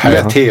vidare. Så här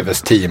är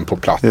TVs team på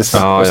plats. Yes.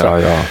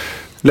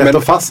 Lätt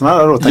att fastna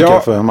där då, tänker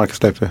jag, för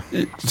Marcus Leipzig.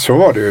 Så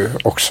var det ju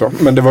också.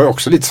 Men det var ju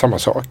också lite samma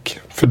sak.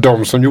 För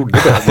de som gjorde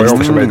det var ju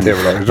också med i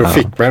TV-laget. Då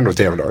fick man ändå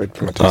TV-laget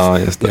på något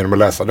vis. Genom att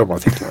läsa de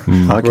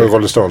artiklarna. Det var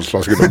Rolle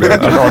Stoltzland skulle bli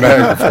Arne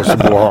Hägerfors och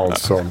Bo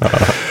Hansson.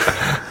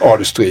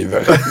 Adi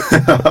Striver.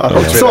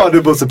 Så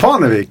du Bosse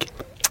Parnevik?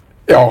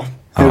 Ja.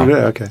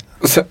 Okay.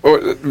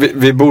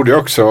 Vi borde ju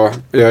också,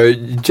 jag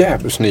är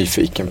jävligt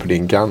nyfiken på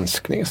din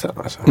granskning sen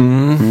alltså.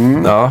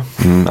 Ja,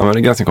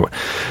 men granskning kommer.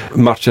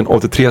 Matchen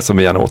 83 som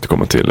vi gärna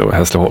återkommer till och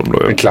Hässleholm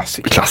då. En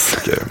klassiker.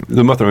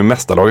 Då möter de i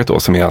mästarlaget då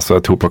som är alltså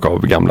ett hopplock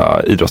av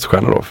gamla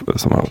idrottsstjärnor då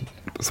som har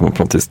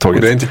på något vis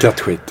tagit. Det är inte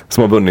kattskit.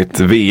 Som har vunnit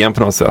VM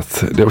på något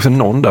sätt. Det är också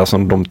någon där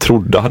som de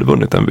trodde hade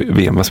vunnit en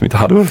VM men som inte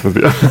hade vunnit en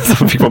VM.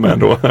 Som fick vara med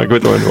ändå. Jag kommer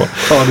inte ihåg ändå.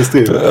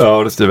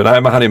 Ja, det striver.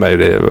 Nej, men han är med i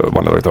det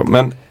vanliga laget då.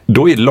 Men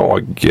då är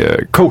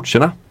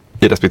lagcoacherna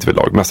i respektive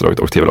lag, mästarlaget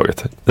och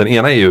TV-laget. Den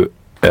ena är ju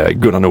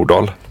Gunnar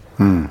Nordahl.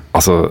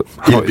 Alltså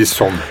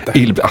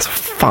alltså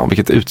fan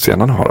vilket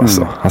utseende han har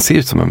alltså. Han ser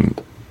ut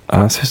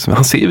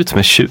som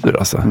en tjur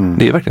alltså.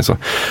 Det är verkligen så.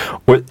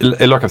 Och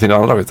lagkapten i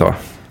andra laget då?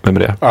 Vem är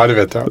det? Ja, det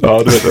vet jag.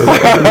 Ja, det vet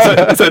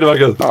jag. Säg det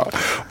verkligen.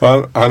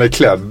 Ja. Han är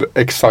klädd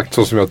exakt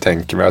så som jag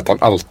tänker mig att han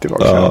alltid var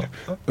klädd.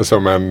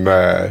 Som en...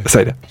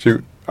 Säg det.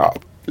 Ja,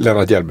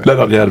 Lennart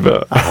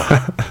Hjelbe.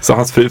 Så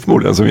hans fru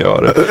förmodligen som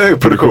gör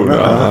produktionen.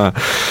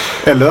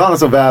 Eller han har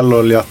så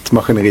väloljat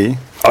maskineri.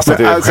 Alltså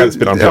det är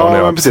självspelande plan.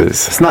 Ja,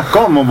 precis. Snacka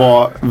om att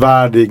vara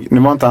värdig.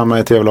 Nu var inte han med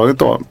i TV-laget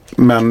då.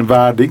 Men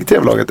värdig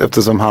TV-laget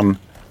eftersom han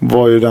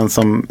var ju den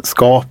som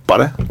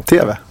skapade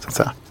TV så att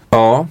säga.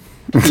 Ja.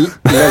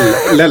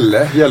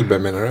 Lelle Hjelbe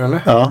menar du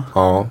eller?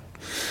 Ja.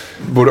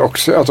 Borde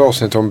också ett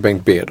avsnitt om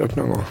Bengt Bedrup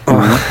någon gång.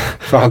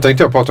 För han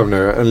tänkte jag prata om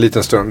nu en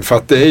liten stund. För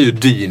att det är ju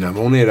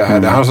dynamon i det här.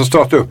 Det är han som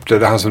startar upp det.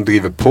 Det är han som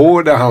driver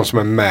på. Det är han som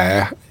är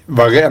med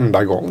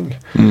varenda gång.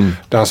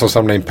 Det är han som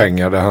samlar in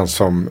pengar. Det är han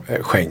som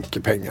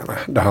skänker pengarna.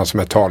 Det är han som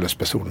är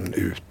talespersonen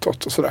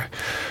utåt och sådär.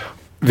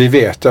 Vi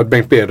vet att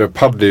Bengt Bedrup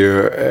hade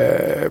ju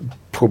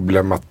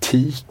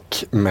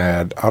problematik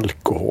med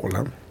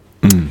alkoholen.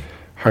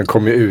 Han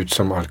kom ju ut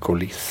som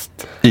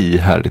alkoholist. I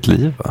Härligt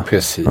liv va?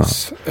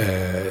 Precis. Ja.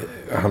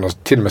 Han har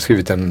till och med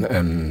skrivit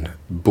en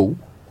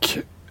bok.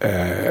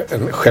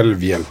 En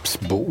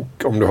självhjälpsbok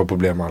om du har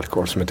problem med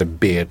alkohol som heter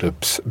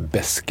Bedrups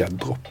beska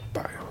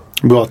droppar.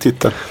 Bra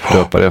titel.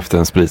 Döpar efter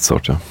en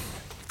spritsort ja.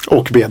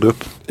 Och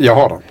Bedrup. Jag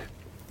har den.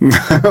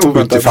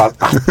 Utifall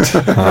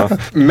att.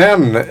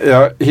 Men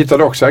jag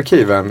hittade också i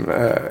arkiven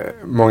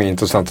många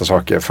intressanta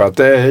saker för att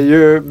det är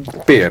ju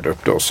Bedrup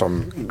då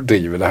som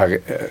driver det här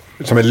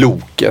som är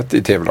loket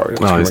i TV-laget.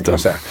 Ja, just det.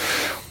 Säga.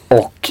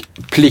 Och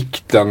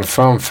plikten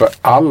framför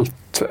allt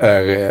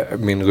är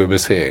min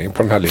rubricering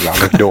på den här lilla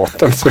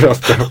anekdoten så jag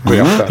ska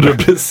berätta.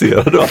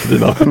 Rubricerar du alltid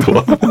dina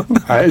anekdoter?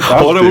 Nej, inte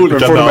alltid. Har du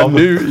olika namn?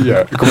 Nu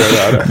kommer jag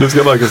göra det. Nu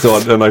ska Marcus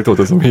ha en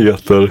anekdote som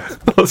heter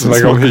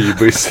som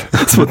hybris.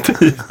 Som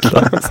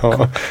titlar.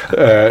 Ja.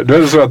 Då är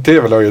det så att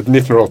TV-laget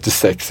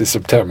 1986 i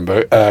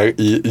september är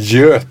i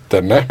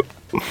Götene.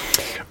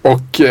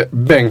 Och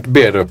Bengt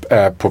Bedrup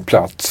är på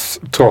plats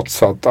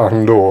trots att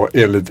han då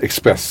enligt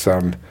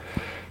Expressen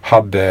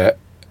hade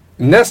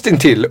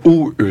nästintill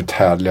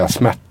outhärdliga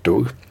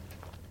smärtor.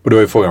 Och då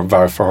är frågan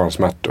varför har han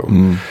smärtor?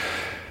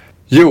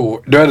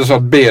 Jo, då är det så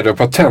att Bedrup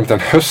har tänt en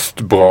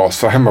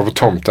höstbrasa hemma på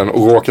tomten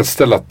och råkat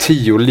ställa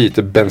 10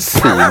 liter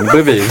bensin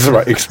bredvid som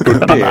har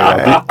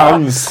exploderat i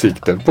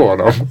ansiktet på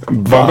honom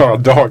bara några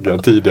dagar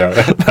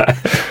tidigare.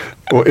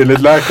 Och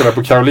enligt läkarna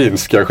på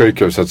Karolinska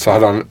sjukhuset så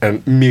hade han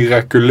en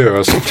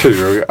mirakulös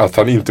tur att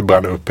han inte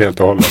brann upp helt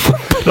och hållet.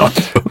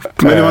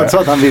 Men det var inte så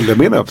att han ville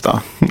brinna upp då?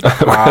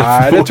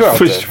 Nej, det tror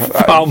jag inte.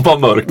 Fan vad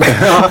mörkt.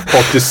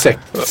 86,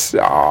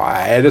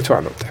 nej det tror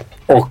jag inte.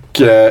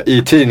 Och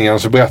i tidningen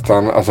så berättar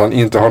han att han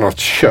inte har något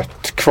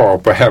kött kvar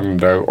på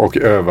händer och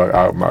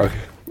överarmar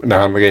när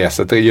han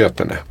reser till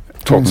Götene.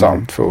 Trots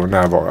allt för att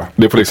närvara.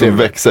 Det får liksom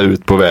växa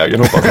ut på vägen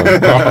hoppas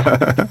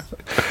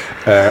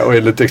jag. Och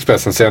enligt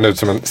Expressen ser han ut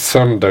som en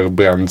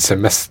sönderbränd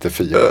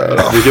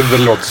semesterfirare. Vilket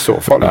väl låter så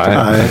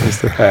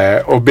farligt.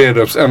 Och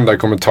Bedrups enda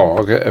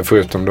kommentar,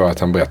 förutom då att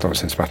han berättar om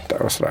sin smärta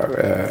och sådär.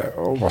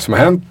 Och vad som har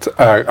hänt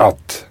är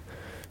att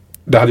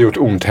det hade gjort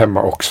ont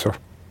hemma också.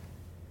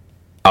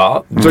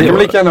 Ja, så kan man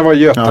lika gärna vara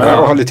Götene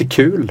och ha lite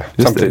kul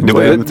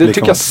samtidigt. Det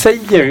tycker jag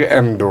säger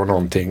ändå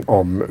någonting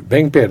om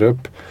Bengt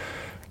Bedrup,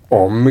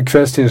 om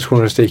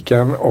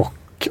kvällstidningsjournalistiken och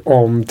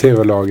om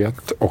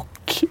tv-laget och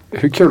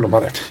hur kul de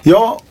hade.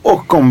 Ja,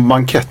 och om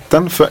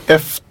banketten. För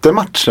efter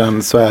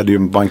matchen så är det ju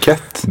en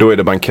bankett. Då är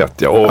det bankett,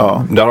 ja.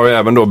 Och där har ju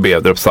även då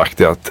Bedrup sagt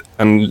det att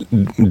en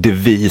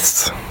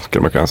devis,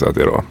 skulle man kunna säga att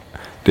det är då.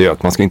 Det är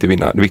att man ska inte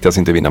vinna, det viktigaste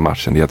är inte att vinna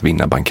matchen, det är att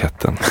vinna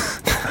banketten.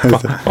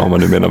 Vad man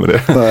nu menar med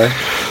det. Nej.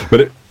 Men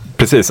det,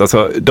 precis,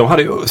 alltså de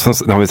hade ju,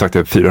 som har vi sagt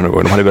det 400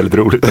 gånger, de hade väldigt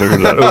roligt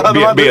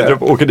när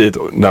Bedrup åker dit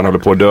när han håller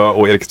på att dö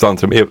och Erik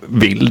Strandström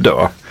vill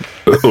dö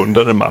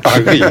under en match.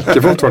 Han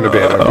ryker fortfarande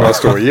Bedrup när han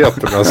står i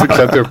Götene och så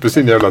klättrar upp i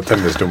sin jävla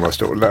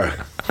tennisdomarstol där.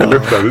 Det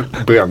luktar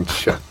bränt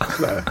kött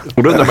där.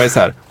 Och då undrar man ju så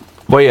här,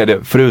 vad är det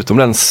förutom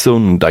den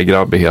sunda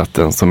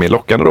grabbigheten som är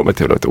lockande då med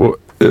TV-laget? Och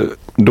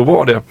då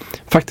var det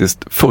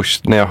faktiskt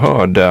först när jag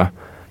hörde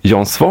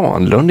Jan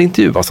Svanlund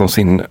intervjuas om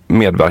sin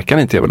medverkan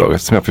i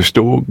TV-laget som jag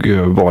förstod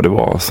vad det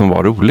var som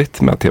var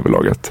roligt med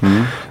TV-laget.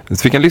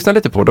 Så vi kan lyssna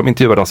lite på, de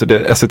intervjuade, alltså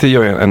SVT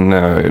gör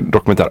en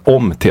dokumentär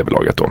om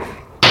TV-laget då.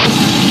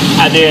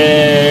 Är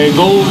det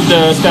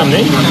god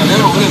stämning?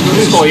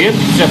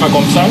 Skojigt, träffa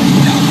kompisar.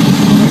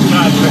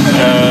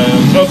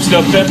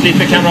 Uppsluppet,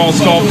 lite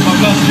kamratskap.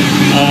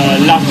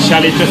 Latcha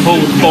lite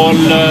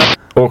fotboll.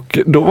 Och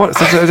då var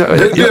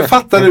jag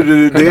fattade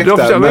du direkt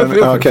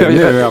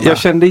där. Jag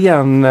kände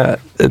igen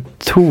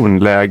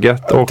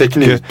tonläget och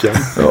tekniken.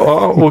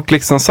 Och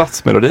liksom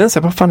satsmelodin. Så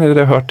vad fan är det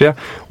jag hört det?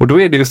 Och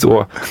då är det ju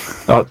så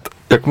att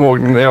jag kommer ihåg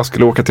när jag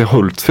skulle åka till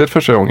Hultsfred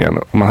första gången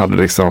och man hade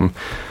liksom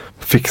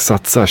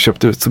fixat så här,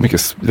 köpt ut så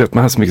mycket, vet,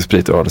 man hade så mycket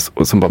sprit och öl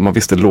och som bara, man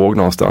visste låg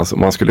någonstans och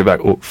man skulle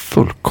iväg och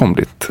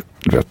fullkomligt,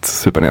 du vet,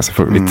 supa ner sig i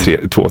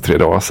 2-3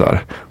 dagar så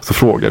här. Så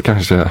frågar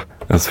kanske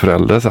ens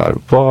förälder så här,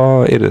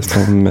 vad är det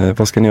som,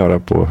 vad ska ni göra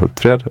på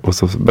Hultsfred? Och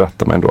så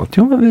berättar man ändå att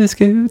jo, vi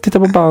ska ju titta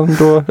på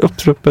band och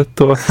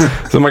upptruppet och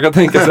så man kan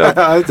tänka sig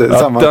att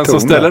den som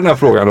ställer den här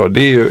frågan då,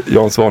 det är ju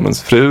Jan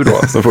Svanlunds fru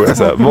då, som frågar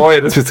så här, vad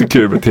är det som är så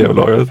kul med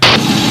TV-laget?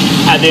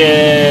 Är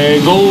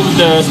det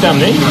god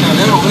stämning?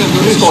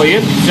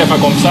 Skojigt, träffa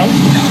kompisar.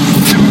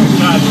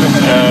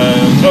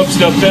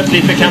 Uppsluppet,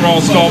 lite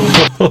kamratskap.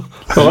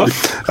 Ja,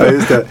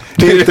 just det.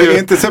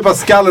 Inte söpa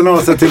skallen av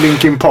sig till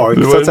Linkin Park.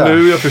 Det var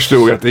nu jag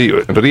förstod att det är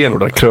ju en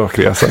renodlad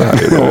krökresa det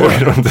här idag.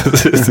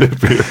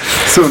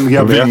 De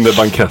vinner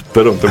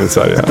banketter runt om i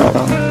Sverige. Ja.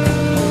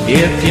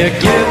 If you give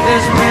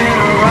this man a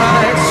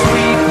ride,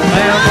 sweet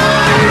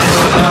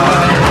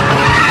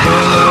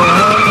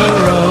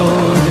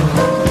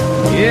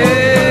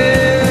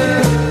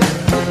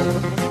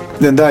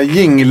Den där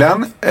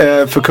jinglen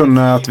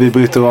förkunnar att vi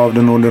bryter av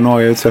den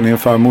ordinarie utsändningen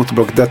för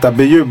Motorblock. Detta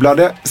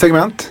bejublade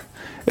segment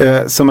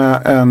som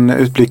är en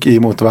utblick i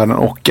motorvärlden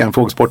och en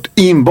frågesport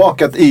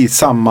inbakat i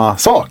samma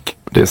sak.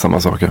 Det är samma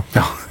sak, ja.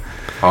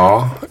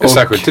 Ja,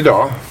 särskilt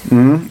idag.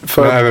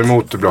 För även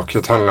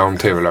Motorblocket handlar om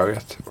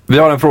TV-laget. Vi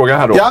har en fråga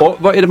här då. Ja. Och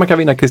vad är det man kan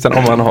vinna, Christian,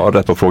 om man har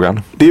rätt på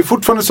frågan? Det är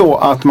fortfarande så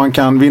att man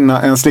kan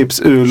vinna en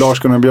slips ur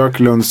Lars-Gunnar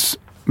Björklunds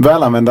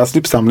välanvända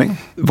slipssamling.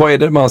 Vad är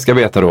det man ska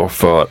veta då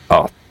för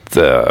att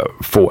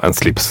få en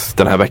slips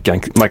den här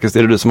veckan? Marcus,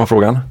 är det du som har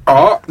frågan?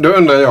 Ja, då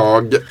undrar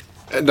jag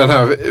den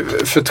här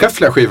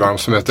förträffliga skivan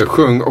som heter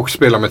Sjung och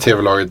spela med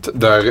TV-laget,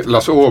 där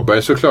Lasse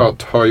Åberg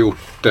såklart har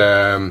gjort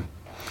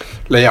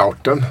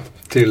layouten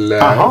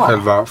till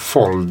själva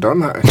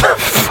foldern här.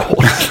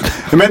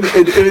 Men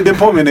det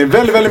påminner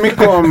väldigt, väldigt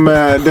mycket om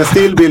den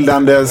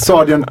stilbildande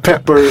Sgt.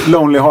 Pepper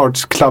Lonely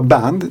Hearts Club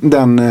Band,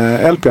 den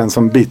LPn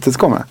som Beatles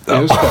kommer.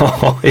 Just det.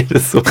 Är det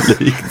så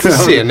likt?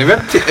 Ser ni väl?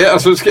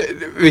 Alltså,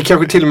 vi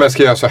kanske till och med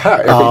ska göra så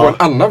här. Jag kommer på en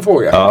annan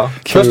fråga. Ja.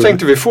 Först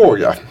tänkte vi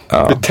fråga.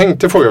 Ja. Vi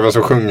tänkte fråga vad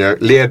som sjunger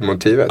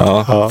ledmotivet.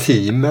 Ja.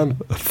 Theme.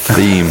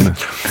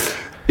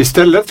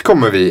 Istället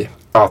kommer vi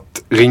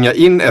att ringa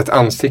in ett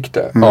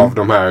ansikte av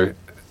de här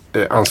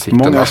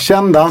ansiktena. Många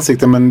kända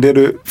ansikten, men det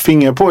du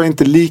finger på är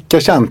inte lika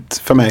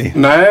känt för mig.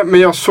 Nej, men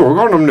jag såg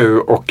honom nu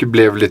och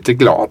blev lite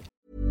glad.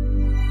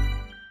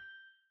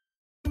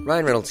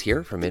 Ryan Reynolds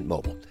here from Mint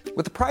Mobile.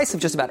 With the price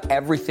of just about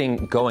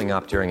everything going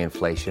up during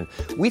inflation,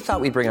 we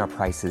thought we'd bring our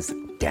prices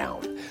down.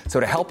 So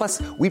to help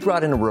us, we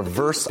brought in a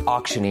reverse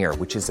auctioneer,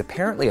 which is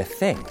apparently a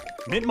thing.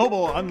 Mint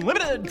Mobile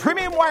Unlimited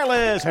Premium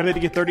Wireless. How to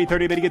get 30,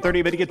 30, bit to get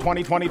 30, bit to get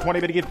 20, 20, 20,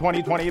 bit to get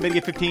 20, 20, bit to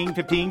get 15,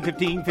 15,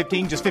 15,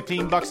 15, just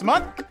 $15 a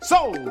month?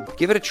 Sold!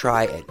 Give it a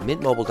try at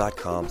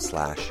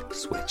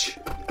mintmobile.com/switch.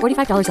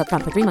 $45 up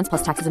front for 3 months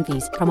plus taxes and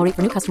fees. Promo rate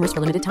for new customers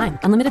for limited time.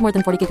 Unlimited more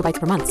than 40 gigabytes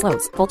per month.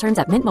 Slows full terms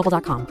at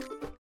mintmobile.com.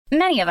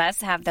 Many of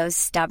us have those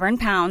stubborn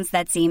pounds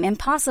that seem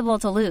impossible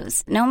to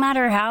lose, no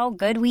matter how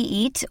good we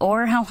eat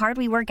or how hard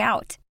we work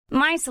out.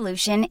 My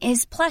solution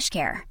is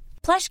PlushCare.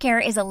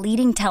 PlushCare is a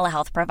leading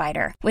telehealth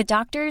provider with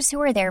doctors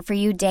who are there for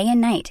you day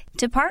and night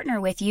to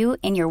partner with you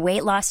in your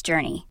weight loss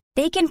journey.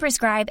 They can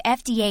prescribe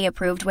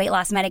FDA-approved weight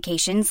loss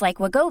medications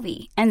like Wegovy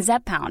and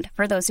Zepbound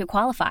for those who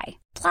qualify.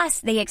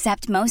 Plus, they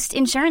accept most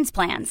insurance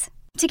plans.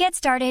 To get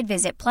started,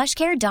 visit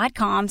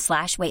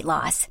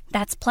plushcare.com/weightloss.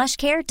 That's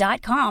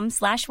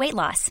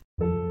plushcare.com/weightloss.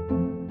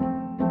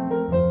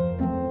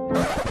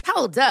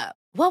 Hold up.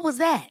 What was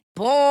that?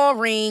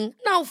 Boring.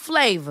 No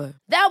flavor.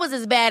 That was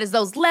as bad as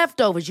those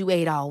leftovers you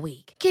ate all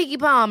week. Keke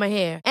Palmer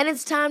here, and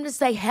it's time to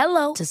say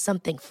hello to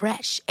something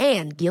fresh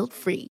and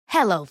guilt-free.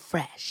 Hello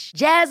Fresh.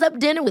 Jazz up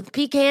dinner with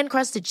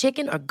pecan-crusted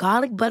chicken or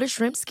garlic butter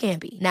shrimp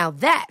scampi. Now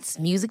that's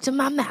music to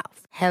my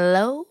mouth.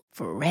 Hello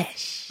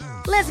Fresh.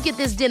 Let's get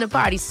this dinner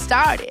party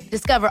started.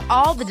 Discover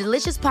all the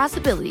delicious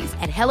possibilities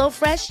at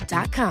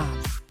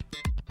hellofresh.com.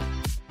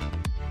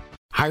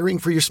 Hiring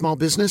for your small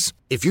business?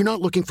 If you're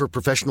not looking for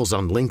professionals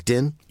on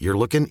LinkedIn, you're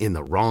looking in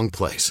the wrong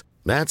place.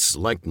 That's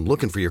like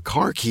looking for your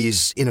car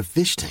keys in a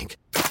fish tank.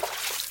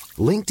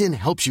 LinkedIn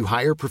helps you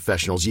hire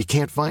professionals you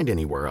can't find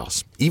anywhere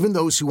else, even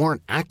those who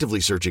aren't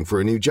actively searching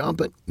for a new job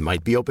but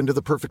might be open to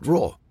the perfect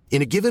role.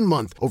 In a given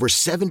month, over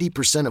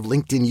 70% of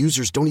LinkedIn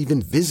users don't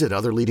even visit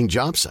other leading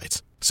job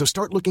sites. So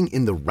start looking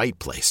in the right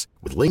place.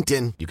 With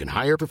LinkedIn, you can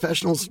hire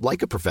professionals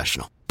like a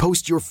professional.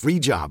 Post your free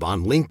job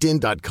on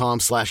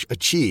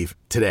linkedin.com/achieve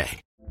today.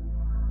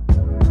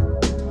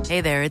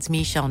 Hey there, it's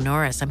Michelle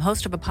Norris. I'm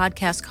host of a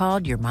podcast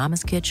called Your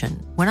Mama's Kitchen.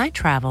 When I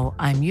travel,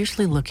 I'm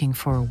usually looking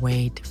for a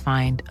way to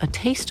find a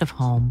taste of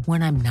home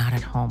when I'm not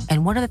at home.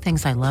 And one of the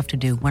things I love to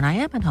do when I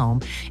am at home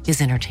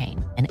is entertain.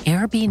 And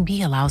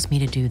Airbnb allows me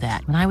to do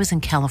that. When I was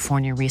in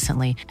California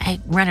recently, I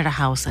rented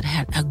a house that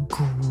had a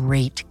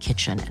great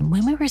kitchen. And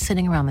when we were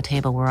sitting around the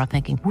table, we're all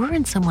thinking, we're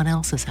in someone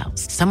else's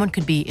house. Someone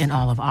could be in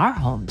all of our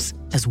homes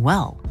as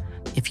well.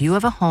 If you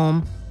have a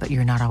home, but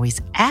you're not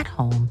always at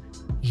home,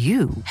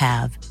 you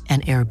have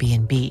an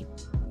Airbnb.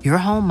 Your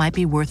home might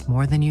be worth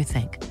more than you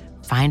think.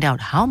 Find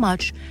out how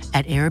much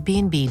at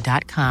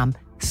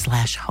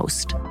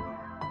airbnb.com/host.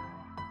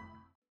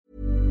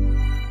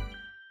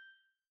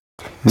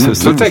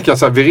 Så tänker jag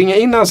så här, vi ringer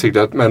in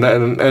ansiktet med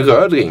en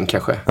röd ring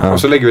kanske.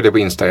 Och så lägger vi det på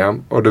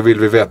Instagram. Och då vill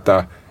vi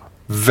veta,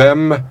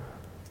 vem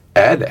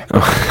är det?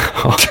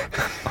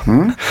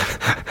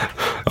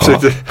 Så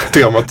lite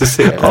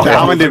dramatiserat.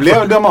 Ja, men det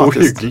blev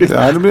dramatiskt.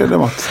 Ja, det blev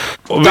dramatiskt.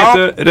 Och vet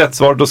du rätt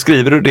svar, då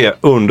skriver du det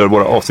under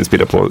våra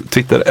avsnittsbilder på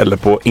Twitter eller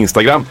på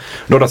Instagram.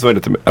 Då är det alltså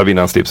möjligt att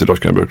vinna en slips i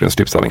Lorskarna Burken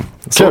slipsställning.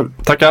 Så,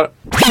 tackar!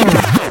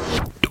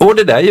 Och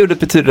det där ljudet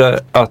betyder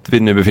att vi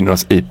nu befinner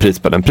oss i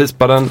Prispadden.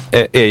 Prispadden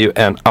är ju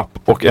en app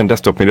och en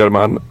desktopmiljö där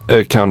man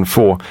kan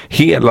få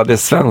hela det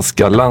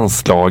svenska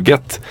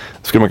landslaget,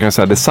 skulle man kunna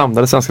säga, det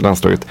samlade svenska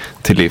landslaget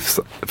till livs.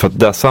 För att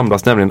där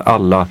samlas nämligen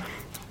alla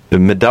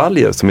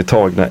medaljer som är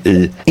tagna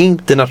i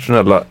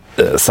internationella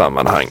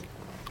sammanhang.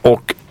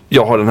 Och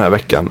jag har den här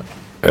veckan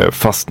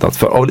fastnat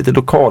för, av lite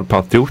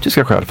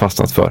lokalpatriotiska skäl,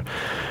 fastnat för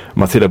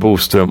Matilda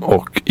Boström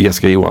och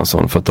Jessica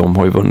Johansson, för att de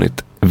har ju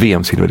vunnit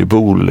VM-silver i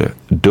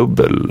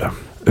bouldubbel.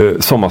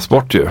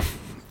 Sommarsport ju.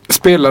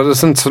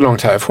 Spelades inte så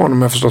långt härifrån,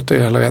 om jag förstått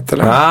det eller rätt,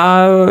 eller?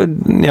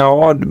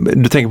 Ja,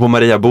 du tänker på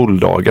Maria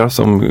Bolldagar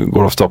som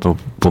går av stapeln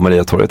på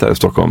Mariatorget här i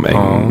Stockholm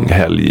en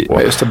helg.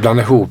 Ja, just det,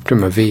 blanda ihop det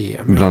med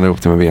VM. Blanda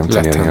ihop det med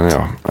VM-turneringen,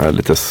 ja.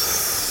 Lite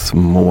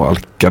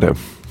småalkade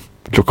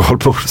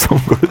lokalbord som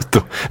går ut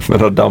med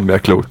några dammiga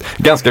klot.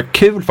 Ganska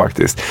kul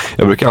faktiskt.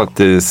 Jag brukar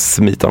alltid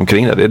smita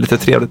omkring det. Det är lite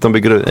trevligt. De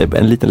bygger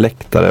en liten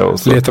läktare och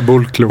så. Leta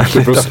bollklot i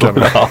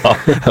buskarna.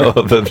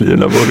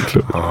 Överblivna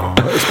bollklot.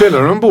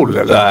 Spelar du någon boll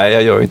eller? Nej,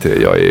 jag gör inte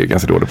det. Jag är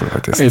ganska dålig på det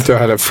faktiskt. Inte jag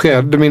heller.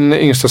 Fred, min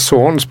yngsta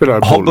son, spelade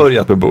boll. Har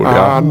börjat med boll,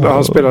 ja.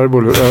 Han spelade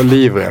boll. Jag var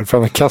livrädd för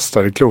han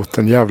kastade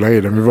kloten jävla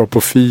i den. Vi var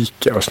på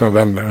fika och såna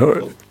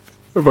vänner.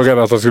 Jag var rädd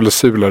att han skulle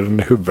sula den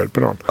i huvudet på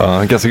någon.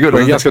 Ja, ganska kul.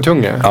 De är ganska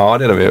tunga. Ja,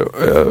 det är vi.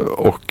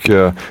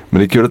 Men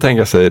det är kul att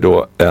tänka sig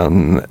då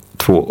en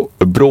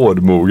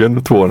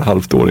brådmogen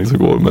 2,5-åring som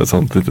går med ett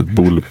sånt litet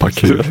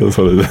bollpaket. En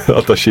sån liten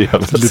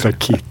attachéhals. Lite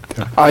kit.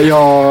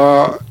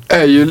 Ja,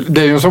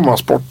 det är ju en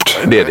sommarsport.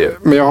 Det är det.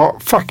 Men jag har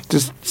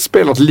faktiskt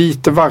spelat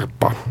lite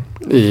varpa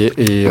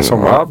i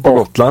sommar. Ja, på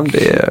Gotland.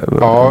 Det är,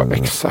 ja,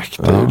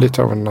 exakt. Det är ju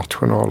lite av en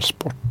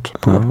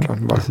nationalsport på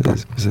Gotland.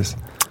 Precis.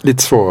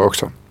 Lite svårare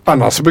också.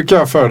 Annars brukar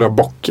jag föredra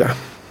bocka.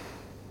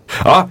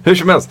 Ja, hur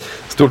som helst.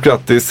 Stort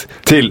grattis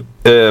till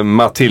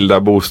Matilda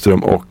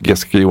Boström och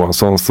Jessica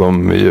Johansson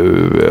som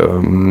ju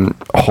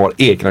har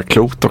egna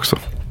klot också.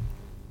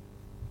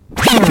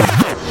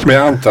 Men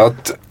jag antar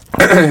att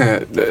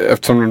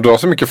eftersom de drar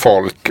så mycket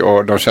folk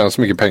och de tjänar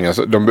så mycket pengar,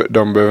 så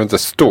de behöver inte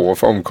stå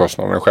för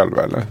omkostnaderna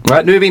själva, eller?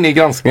 Nej, nu är vi inne i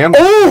granskningen.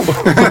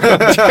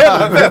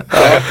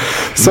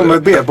 Som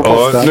ett B på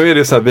posten. Nu är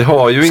det så här, vi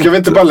har ju Ska vi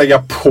inte bara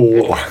lägga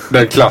på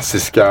den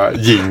klassiska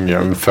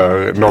jingeln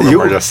för någon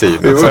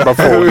magasinet? Så bara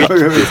få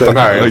riktigt den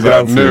här.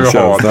 Nu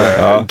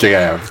har det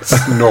grävts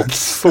något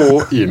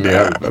så in i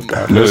helvete.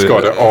 Nu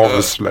ska det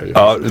avslöjas.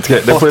 Ja,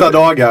 8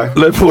 dagar.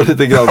 Lägg på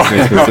lite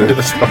granskning.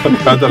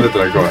 Vänta lite,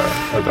 där går det.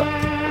 Vänta.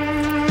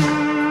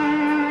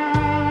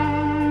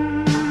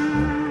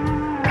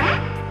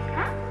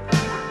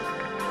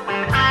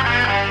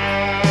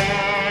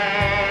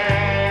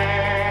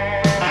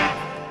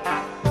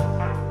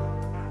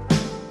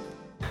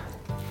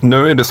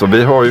 Nu är det så,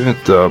 vi har ju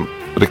inte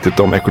riktigt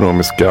de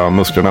ekonomiska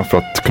musklerna för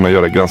att kunna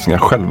göra granskningar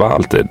själva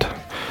alltid.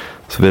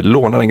 Så vi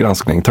lånar en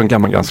granskning, tar en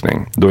gammal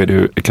granskning. Då är det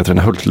ju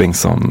Katarina Hultling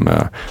som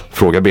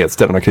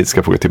ställer några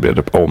kritiska frågor till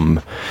Brederup om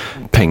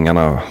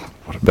pengarna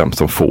vem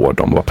som får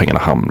dem, var pengarna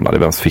hamnar, i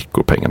vems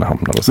fickor pengarna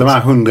hamnar. Och så. De här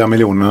 100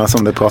 miljonerna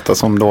som det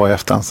pratas om då i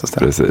efterhand.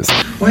 Precis.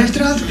 Och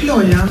efter allt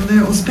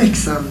plojande och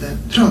spexande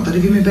pratade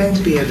vi med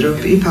Bengt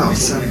Bedrup i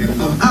pausen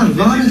om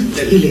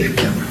allvaret i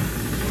leken.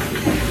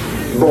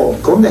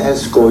 Bakom det här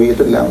skojet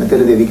och glammet,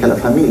 eller det vi kallar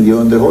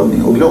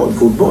familjeunderhållning och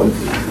gladfotboll,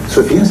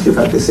 så finns det ju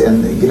faktiskt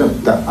en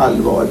gnutta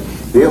allvar.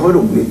 Vi har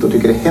roligt och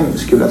tycker det är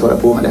hemskt kul att hålla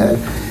på med det här.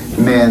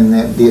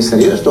 Men det är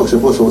seriöst också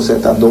på så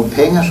sätt att de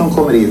pengar som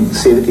kommer in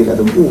ser vi till att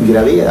de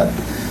ograverat,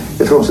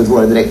 frånsett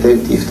våra direkta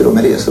utgifter och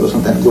med resor och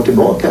sånt där, går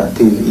tillbaka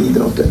till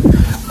idrotten.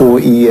 Och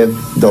i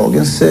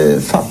dagens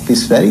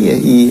fattig-Sverige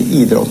i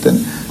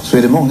idrotten så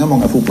är det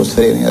många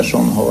fotbollsföreningar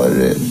som har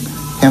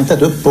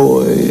hämtat upp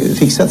och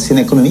fixat sin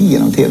ekonomi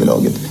genom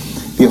tv-laget.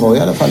 Vi har i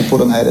alla fall på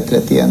de här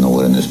 31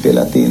 åren nu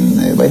spelat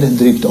in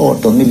drygt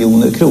 18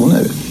 miljoner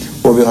kronor.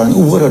 Och vi har en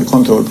oerhörd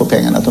kontroll på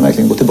pengarna, att de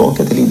verkligen går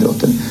tillbaka till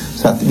idrotten.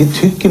 Så att vi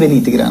tycker väl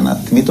lite grann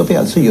att mitt uppe i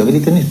allt så gör vi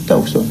lite nytta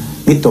också.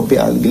 Mitt uppe i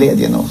all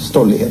glädjen och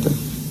stolligheten.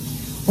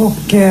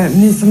 Och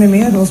ni som är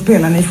med och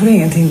spelar, ni får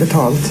ingenting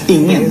betalt?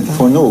 Ingen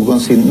får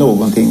någonsin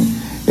någonting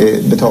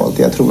betalt.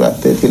 Jag tror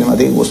att till och med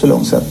det går så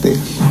långt så att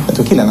jag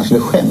tror killarna skulle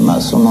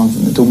skämmas om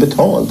de tog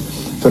betalt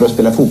för att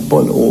spela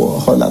fotboll och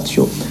ha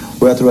lattjo.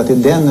 Och jag tror att det är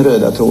den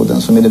röda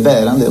tråden som är det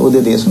bärande, och det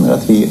är det som gör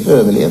att vi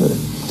överlever.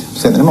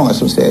 Sen är det många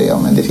som säger, ja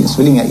men det finns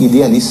väl inga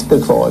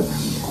idealister kvar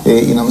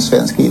inom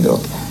svensk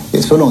idrott.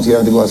 Så långt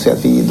gör det går att säga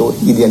att vi är då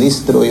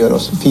idealister och gör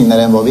oss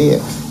finare än vad vi är.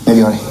 Men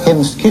vi har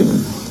hemskt kul,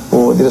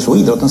 och det är så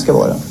idrotten ska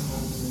vara.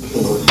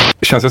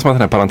 Känns det som att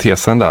den här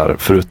parentesen där,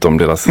 förutom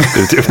deras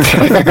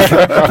utgifter,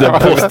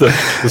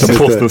 den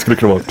posten skulle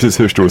kunna vara precis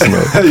hur stor som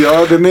helst.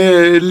 Ja, den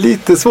är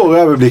lite svår att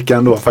överblicka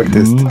ändå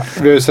faktiskt.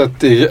 Vi har ju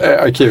sett i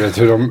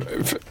arkivet hur de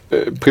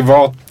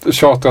privat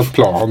chartrat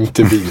plan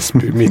till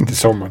Visby mitt i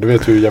sommar. Du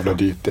vet hur jävla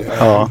dyrt det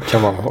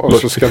kan vara. Och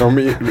så ska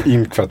de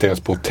inkvarteras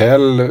på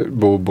hotell,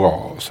 bo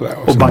bra och sådär.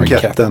 Och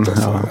banketten.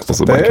 Och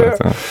så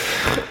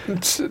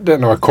det är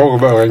några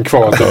korvören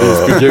kvar till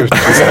Visby Gute.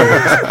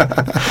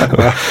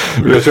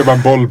 Vi köper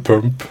en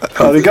bollpump.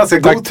 Ja, det är ganska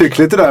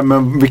godtyckligt det där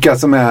med vilka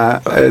som är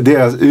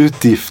deras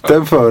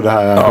utgifter för det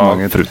här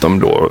arrangemanget. Förutom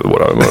då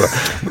våra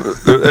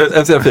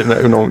en sida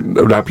film om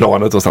det här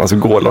planet, och sen så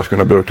går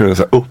Lars-Gunnar Björklund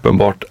så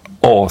uppenbart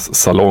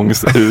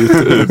salongs ut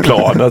ur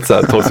planet, så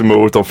här, tas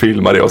emot, de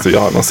filmar det och så gör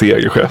han någon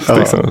segergest. Ja.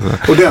 Liksom.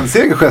 Och den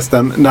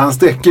segergesten, när han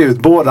sträcker ut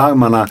båda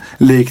armarna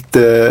likt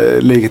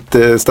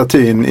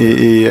statyn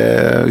i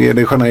Rio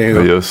de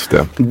Janeiro. Just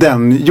det.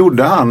 Den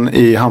gjorde han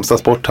i Halmstad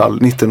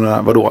sporthall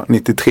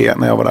 1993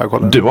 när jag var där och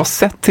kollade. Du har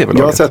sett tv-laget?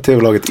 Jag har sett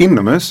tv-laget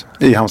inomhus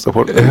i Halmstad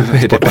sporthall.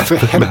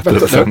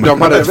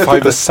 De hade ett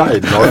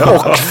five-a-side-lag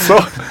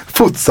också.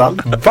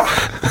 Futsal. Va?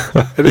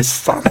 Är det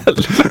sant?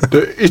 Det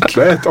är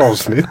ytterligare ett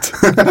avsnitt.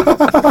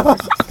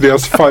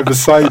 Deras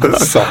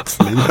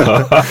five-a-side-satsning.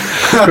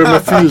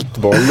 Med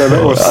filtboll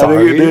eller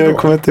offside. Det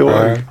kommer jag inte ihåg.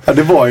 Ja,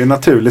 det var ju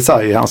naturligt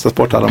sarg i Halmstad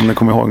sporthall, om ni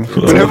kommer ihåg. Men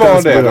hur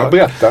var det då?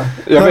 Berätta.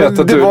 Jag vet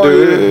att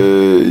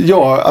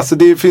Ja, alltså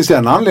det finns ju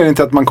en anledning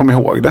till att man kommer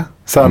ihåg det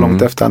så här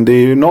långt efter. Det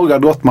är ju några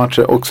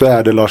drottmatcher, och så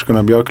är det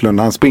Lars-Gunnar Björklund.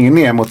 Han springer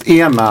ner mot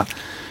ena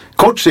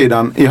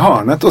kortsidan i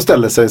hörnet och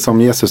ställer sig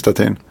som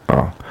Jesus-statyn.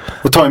 Ja.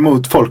 Och tar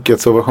emot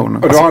folkets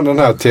ovationer. Och då har han den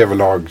här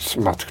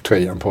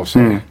tv-lagsmatchtröjan på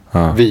sig.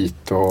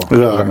 Vit och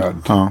röd.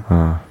 Ja.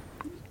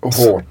 Och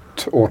hårt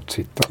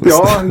åtsittande.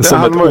 Ja,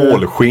 som ett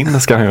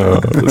ålskinn ska han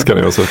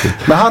göra så.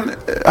 Men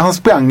han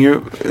sprang ju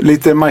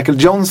lite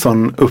Michael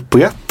Johnson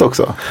upprätt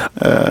också.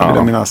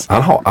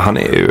 Han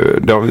är ju,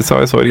 jag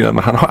sa det innan,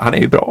 men han är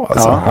ju bra.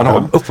 Alltså. Han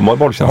har uppenbar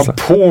bollkänsla.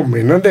 Han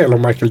påminner en del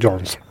om Michael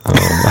Johnson.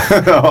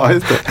 Ja,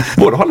 just det.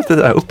 Båda har lite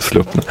där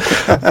uppsluppna.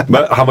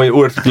 Men han var ju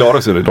oerhört glad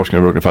också i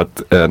Lars-Gunnar, för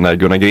att när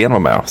Gunnar Gren var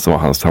med, så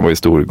han var ju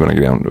stor Gunnar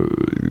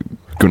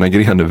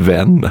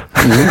Gren-vän.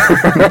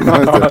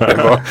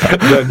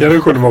 Den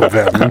generationen var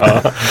vän.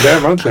 Det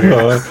var inte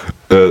längre.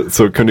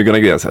 Så kunde Gunnar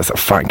Gren säga,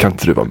 fan kan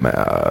inte du vara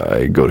med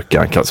i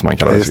Gurkan, som han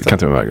kallar det, kan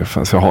inte du vara med,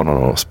 så jag har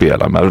någon att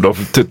spela med. Och då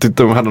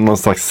de hade någon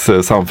slags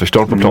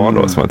samförstånd på plan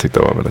då, som jag tyckte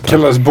var väldigt...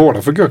 Kallades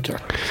båda för Gurkan?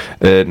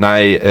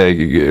 Nej,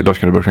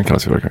 Lars-Gunnar Björklund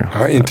kallas för Gurkan.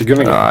 Ja, inte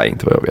Gunnar Gren? Nej,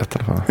 inte vad jag vet.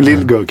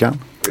 Lill-Gurkan.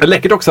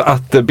 Läckert också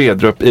att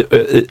Bedrup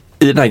i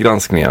den här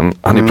granskningen,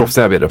 han är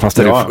proffsig Bedrup, han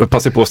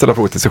passar på att ställa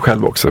frågor till sig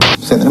själv också.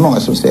 Sen är det många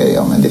som säger,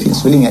 ja men det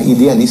finns väl inga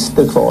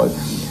idealister kvar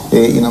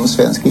inom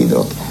svensk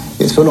idrott.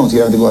 Så långt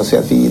gör det går att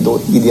säga att vi är då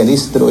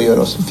idealister och gör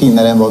oss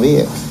finare än vad vi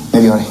är.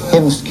 Men vi har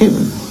hemskt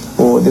kul,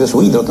 och det är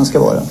så idrotten ska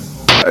vara.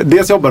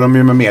 Dels jobbar de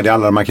ju med media,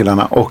 alla de här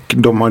killarna, och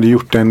de hade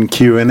gjort en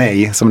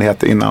Q&A som det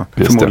heter innan,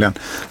 förmodligen.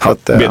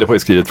 Media har ju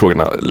skrivit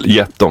frågorna,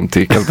 gett dem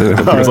till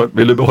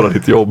vill du behålla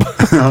ditt jobb?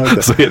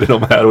 Så är det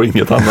de här och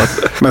inget annat.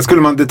 Men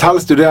skulle man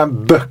detaljstudera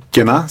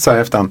böckerna så här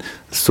efterhand,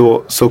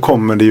 så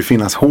kommer det ju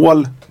finnas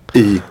hål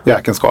i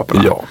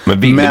räkenskaperna. Ja,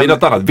 men vill vi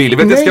något annat? Vill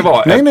vi att det ska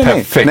vara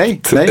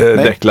perfekt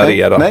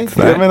deklarerat? Nej,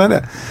 jag menar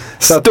det.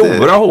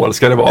 Stora hål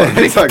ska det vara.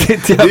 Exakt.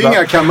 Det är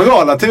inga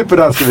kamerala typer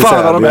där, ska vi säga.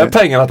 Fan har de här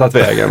pengarna tagit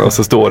vägen? Och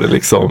så står det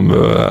liksom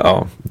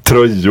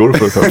tröjor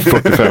för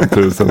 45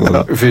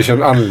 000. Det finns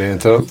en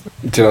anledning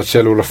till att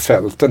Kjell-Olof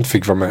Feldt inte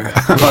fick vara med.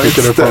 Han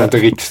skickade upp honom till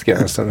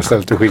Riksgränsen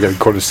istället och skickade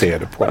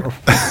kolliserade på honom.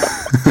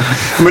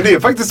 Men det är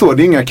faktiskt så,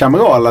 det är inga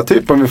kamerala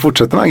typer, om vi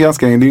fortsätter den här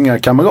granskningen, det är inga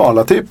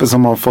kamerala typer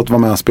som har fått vara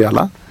med och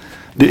spela.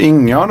 Det är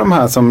inga av de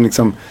här som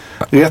liksom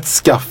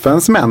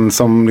rättskaffens män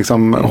som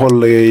liksom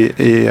håller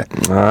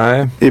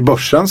i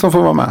börsen som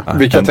får vara med.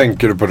 Vilka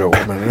tänker du på då?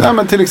 Ja,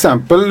 men till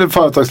exempel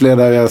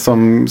företagsledare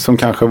som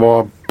kanske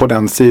var på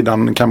den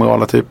sidan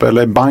kamerala typer,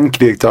 eller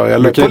bankdirektörer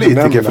eller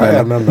politiker för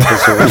en enda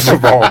person som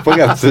var på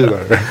rätt sida.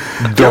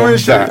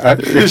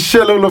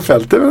 Kjell-Olof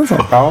Feldt är väl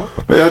så. Ja.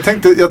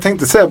 Jag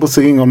tänkte säga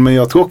Bosse Ringholm, men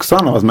jag tror också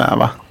han har varit med,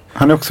 va?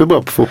 Han är också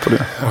bra på fotboll.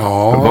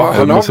 Ja,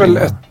 han har väl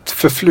ett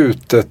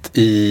förflutet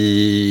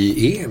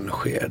i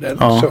Enskede.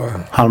 Ja,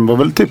 han var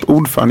väl typ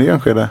ordförande i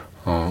Enskede,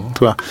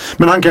 tror jag.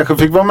 Men han kanske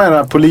fick vara med i det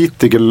här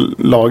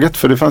politikerlaget,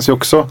 för det fanns ju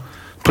också,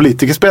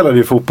 politiker spelade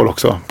ju fotboll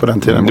också på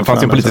den tiden. Det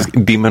fanns ju en politisk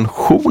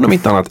dimension om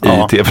inte annat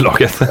i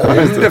tv-laget.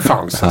 Det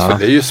fanns, för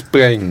det är ju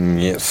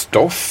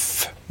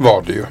sprängstoff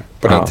var det ju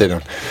på den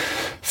tiden.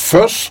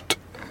 Först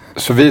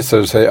så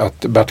visade det sig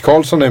att Bert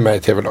Karlsson är med i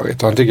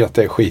tv-laget och han tycker att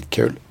det är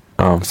skitkul.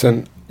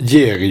 Sen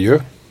ger ju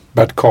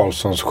Bert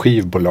Karlssons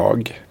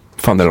skivbolag,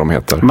 fan det de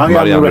heter,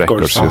 Marianne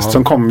Records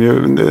som kom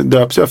ju,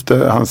 döps ju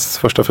efter hans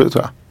första fru,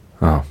 tror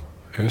jag. Ja.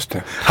 Just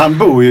det. Han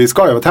bor ju i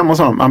Skara, jag varit hemma hos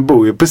honom. Han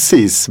bor ju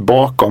precis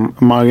bakom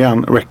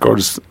Marianne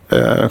Records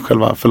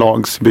själva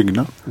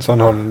förlagsbyggnaden. Så han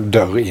har en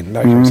dörr in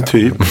där,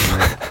 typ.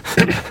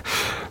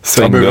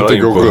 Han behöver inte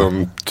gå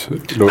runt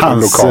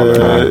hans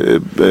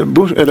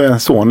eller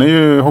son är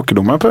ju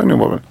hockeydomare på nu,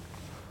 var väl?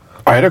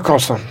 Ja, är det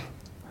Karlsson?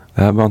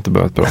 Det här var inte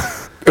börjat bra.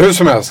 Hur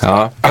som helst.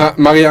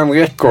 Marianne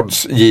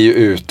Records ger ju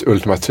ut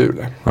Ultima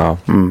Thule.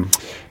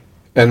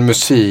 En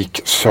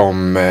musik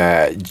som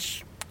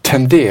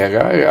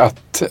tenderar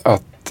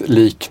att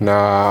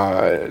likna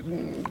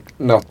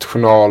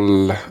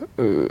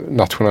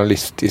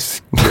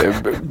nationalistisk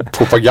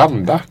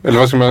propaganda. Eller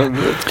vad ska kan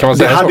man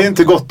säga? Det hade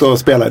inte gått att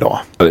spela idag.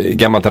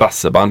 Gammalt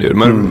rasseband ju.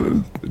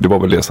 Men det var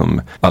väl det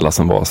som alla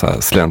som var så här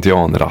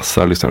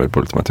slentrianrassar lyssnade på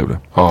Ultima Thule.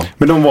 Ja.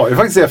 Men de var ju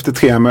faktiskt efter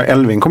 3 med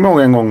Elvin, kom jag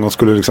ihåg en gång, och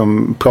skulle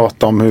liksom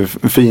prata om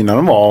hur fina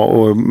de var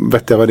och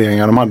vettiga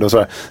värderingar de hade och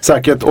sådär.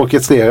 Säkert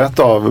orkestrerat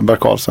av Bert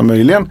Karlsson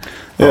möjligen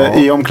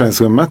i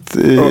omklädningsrummet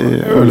i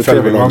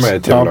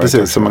Ja,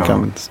 precis, som man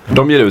kan.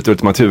 De ger ut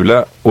Ultima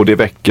Thule och det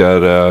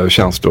väcker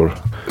känslor.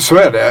 Så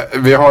är det.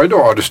 Vi har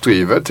idag Adu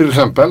Striver till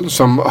exempel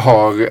som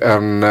har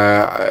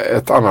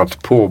ett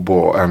annat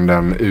påbrå än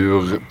den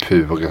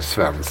urpure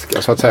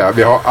svenska så att säga.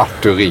 Vi har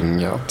Arthur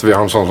Ringat. Vi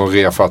har en sån som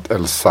Refat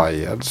El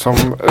Sayed som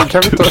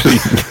kan vi ta...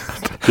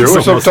 Jo,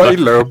 som tar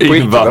illa upp på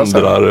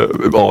invandrar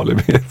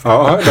alibi.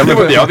 Ja,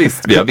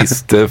 vi har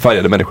visst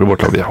färgade människor i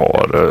vårt land. Vi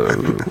har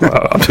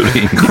Arthur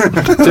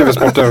Ringat.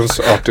 TV-sportens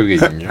Arthur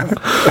Ringat.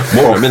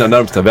 Många av mina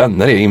närmsta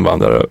vänner är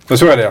invandrare. Men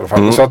så är det i alla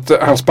fall. Så att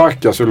han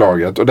sparkas ur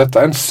laget. Och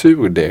detta är en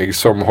surdeg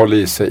som håller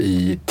i sig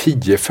i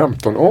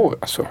 10-15 år.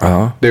 Alltså.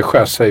 Det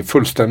skär sig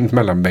fullständigt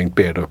mellan Bengt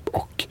Bedrup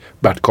och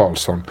Bert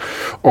Karlsson.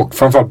 Och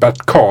framförallt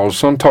Bert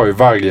Karlsson tar ju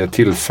varje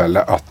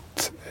tillfälle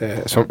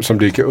som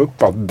dyker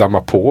upp att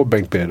damma på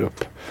Bengt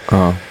Bedrup.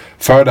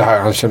 För det här,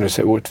 han känner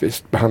sig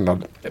orättvist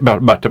behandlad.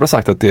 Bert har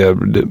sagt att det är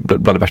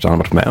bland det värsta han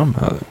har varit med om.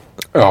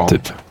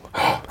 Typ.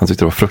 Han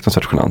tyckte det var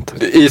fruktansvärt genant.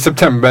 I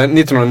september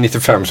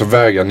 1995 så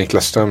vägrar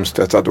Niklas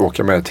Strömstedt att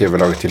åka med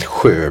tv-laget till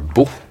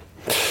Sjöbo.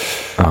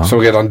 Som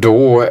redan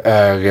då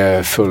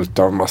är fullt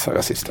av massa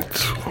rasister.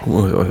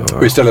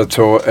 Och istället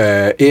så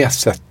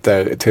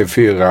ersätter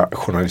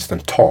TV4-journalisten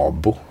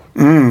Tabo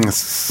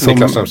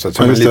Niklas Strömstedt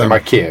som en liten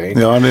markering.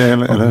 Ja,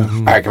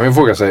 här kan man ju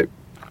fråga sig,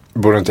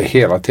 borde inte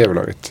hela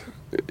tv-laget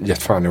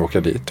gett fan i att åka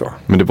dit då?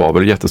 Men det var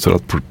väl jättestora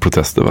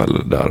protester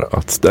väl där,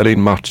 att ställa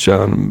in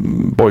matchen,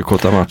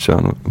 bojkotta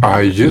matchen.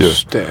 Ja,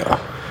 just det.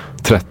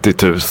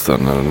 30 000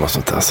 eller något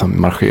sånt där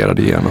som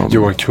marscherade igenom.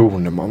 Johan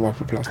Kroneman var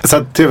på plats. Så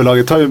att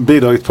tv-laget har ju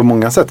bidragit på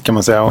många sätt, kan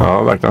man säga.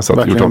 Ja, verkligen så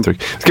att gjort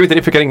avtryck. Ska vi inte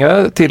försöka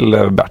ringa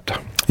till Bert?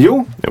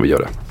 Jo. Ja, vi gör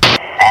det.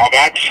 Ja,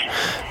 Bert.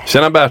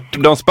 Tjena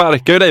Bert, de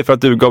sparkar ju dig för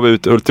att du gav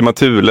ut Ultima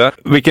Thule.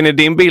 Vilken är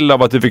din bild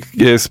av att du fick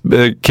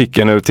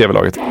kicken ur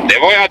tv-laget? Det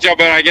var ju att jag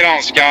började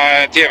granska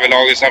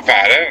tv-lagets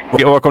affärer.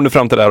 Och vad kom du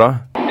fram till där då?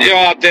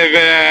 Ja, att det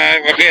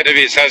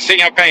redovisades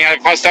inga pengar,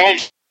 fast det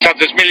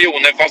omsattes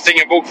miljoner, fast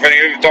ingen bokföring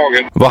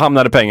överhuvudtaget. Var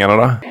hamnade pengarna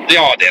då?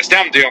 Ja, det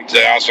stämde ju inte.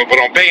 Alltså på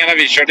de pengarna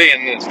vi körde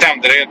in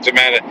stämde det inte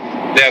med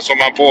det som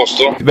man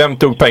påstod. Vem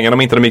tog pengarna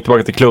om inte de gick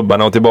tillbaka till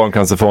klubbarna och till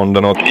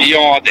Barncancerfonden? Och...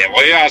 Ja, det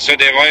var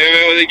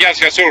ju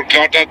ganska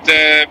solklart att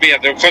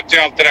Bedrup skötte ju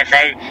allt det där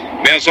själv.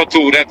 Men så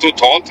tog det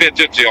totalt vet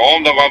ju inte jag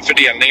om det var en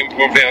fördelning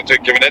på flera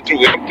tycker, men det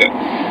tror jag inte.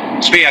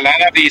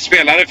 Vi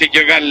spelare fick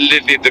ju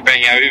väldigt lite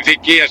pengar. Vi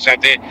fick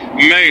ersättning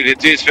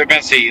möjligtvis för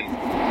bensin.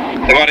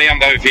 Det var det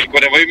enda vi fick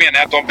och det var ju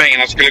meningen att de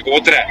pengarna skulle gå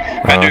till det.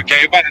 Men du kan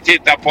ju bara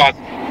titta på att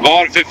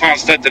Varför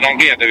fanns det inte någon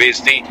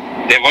redovisning?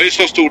 Det var ju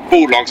så stort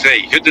bolag så jag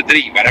gick ju inte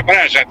driva det på det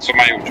här sättet som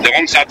man gjorde. De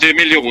omsatte ju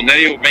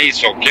miljoner ihop med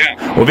ishockey.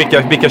 Och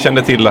vilka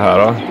kände till det här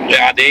då?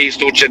 Ja, det är i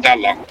stort sett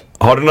alla.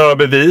 Har du några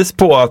bevis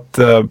på att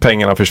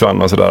pengarna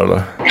försvann och sådär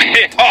eller?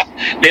 Ja,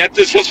 det är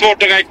inte så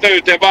svårt att räkna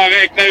ut. Det är bara att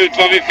räkna ut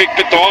vad vi fick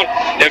betalt.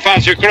 Det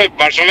fanns ju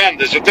klubbar som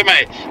vände sig till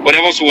mig. Och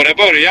det var så det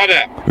började.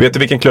 Vet du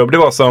vilken klubb det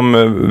var som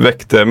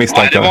väckte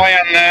misstankarna? Ja, det var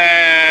en...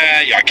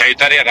 jag kan ju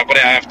ta reda på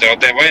det här efteråt.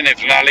 Det var en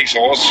från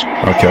Alingsås.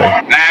 Okej.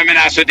 Nej, men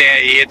alltså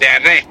det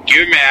räcker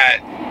ju med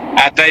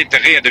att det inte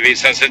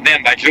redovisas en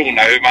enda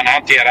krona hur man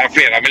hanterar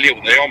flera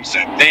miljoner i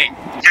omsättning.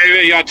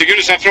 Jag tycker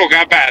du ska fråga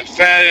Berf,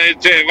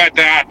 vad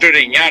heter Arthur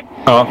Ringard.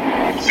 Ja.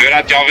 För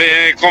att jag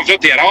vill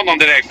konfrontera honom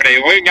direkt, för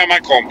det var ju en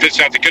gammal kompis, så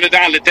jag kunde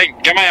aldrig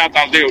tänka mig att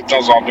han hade gjort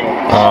något sånt.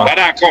 Ja. Då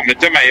hade han kommit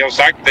till mig och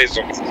sagt det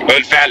som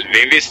Ulf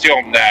Elving visste ju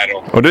om det här.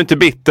 Och du är inte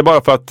bitter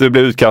bara för att du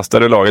blev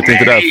utkastad i laget? Nej,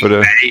 inte därför du...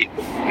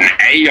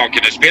 nej, jag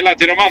kunde spela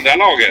till de andra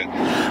lagen.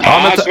 Ja,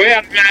 men så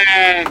är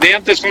det är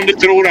inte som du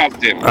tror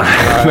alltid.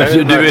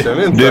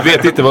 Du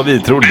vet inte vad vi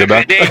trodde,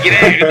 Bert.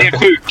 Det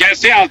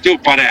sjukaste är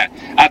alltihopa det.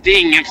 Att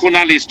ingen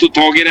journalist tog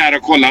tag i det här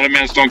och kollade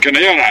medan de kunde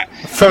göra det.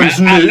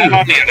 Men alla la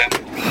ner det.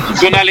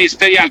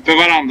 Journalister hjälper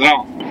varandra.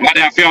 Det var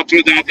därför jag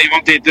trodde att ni var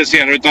inte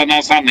intresserade av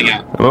några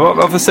sanningar.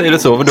 Varför säger du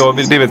så?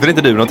 Det vet väl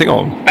inte du någonting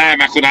om? Nej,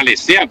 men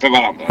journalister hjälper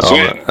varandra. Ja, så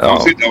är det. De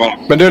skyddar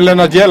varandra. Men du,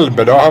 Lennart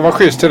Hjälbe då? Han var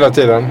schysst hela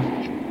tiden.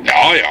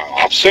 Ja,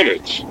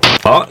 absolut.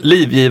 Ja,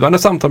 livgivande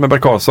samtal med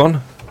Bert Karlsson.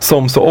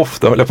 Som så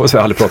ofta, höll jag på att säga,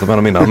 jag har aldrig pratat med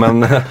honom innan.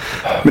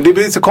 Men det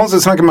blir så konstigt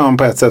att snacka med honom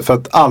på ett sätt. För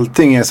att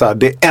allting är så här,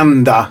 det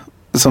enda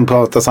som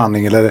pratar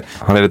sanning. Eller...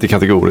 Han är lite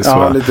kategorisk.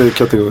 Ja, lite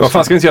kategorisk. Vad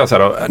fan ska vi inte göra så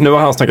här då? Nu har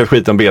han snackat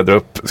skit om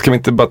Bedrup. Ska vi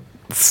inte bara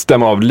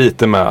stämma av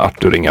lite med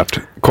Arthur Ringart?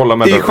 Kolla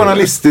med i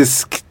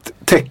journalistiskt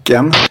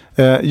tecken.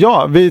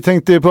 Ja, vi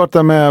tänkte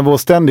prata med vår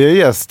ständiga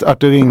gäst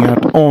Arthur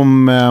Ringart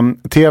om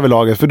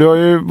tv-laget. För du har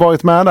ju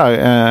varit med där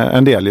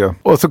en del ju.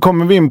 Och så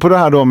kommer vi in på det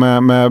här då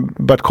med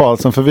Bert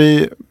Karlsson. För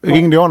vi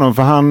ringde honom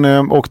för han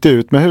åkte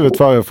ut med huvudet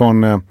före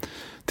från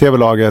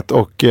tv-laget.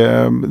 Och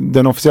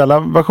den officiella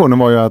versionen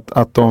var ju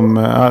att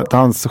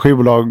hans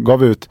skivbolag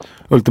gav ut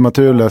Ultima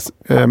Thules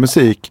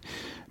musik.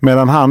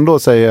 Medan han då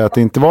säger att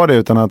det inte var det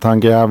utan att han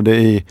grävde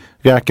i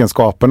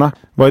räkenskaperna.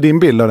 Vad är din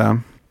bild av det?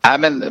 Nej,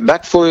 men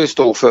Bert får ju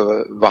stå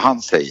för vad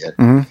han säger.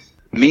 Mm.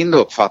 Min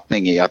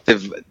uppfattning är att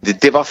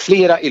det var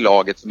flera i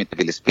laget som inte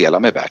ville spela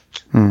med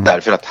Bert.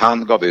 Därför att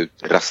han gav ut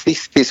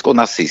rasistisk och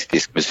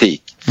nazistisk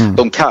musik.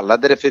 De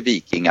kallade det för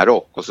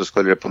vikingarock och så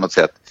skulle det på något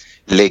sätt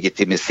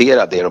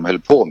legitimisera det de höll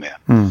på med.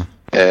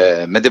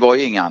 Men det var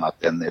ju inget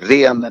annat än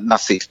ren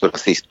nazist och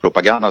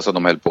rasistpropaganda som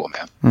de höll på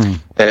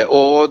med.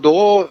 Och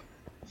då,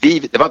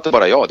 det var inte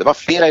bara jag, det var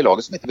flera i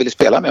laget som inte ville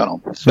spela med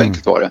honom. Så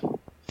enkelt var det.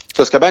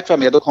 Så ska Bert vara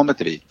med, då kommer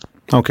inte vi.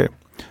 Okej.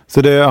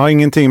 Så det har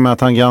ingenting med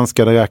att han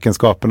granskade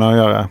räkenskaperna att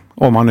göra?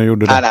 Om han nu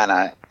gjorde det?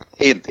 Nej.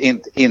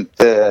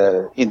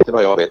 Inte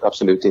vad jag vet.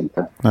 Absolut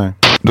inte. Nej.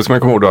 Då ska man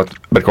komma ihåg då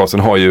att Bert Karlsson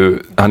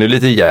han är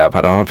lite jäv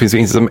här. Han finns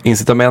ju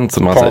incitament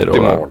som man säger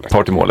då.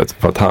 Part i målet.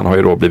 För att han har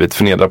ju då blivit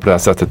förnedrad på det här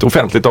sättet.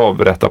 Offentligt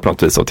avrättad på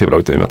något vis av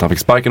tv-laget. I och med att han fick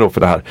sparken då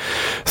för det här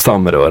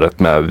samröret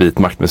med vit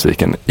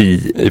maktmusiken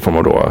i form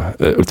av då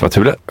Ultima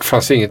Thule.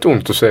 Fanns inget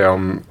ont att säga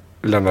om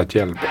Lennart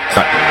Hjälbe.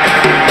 Nej.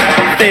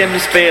 Vem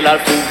spelar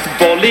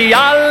fotboll i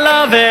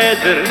alla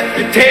väder?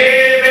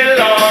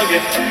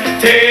 TV-laget,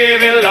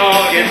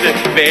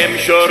 TV-laget. Vem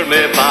kör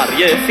med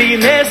varje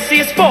finess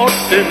i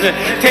sporten?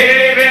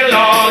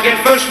 TV-laget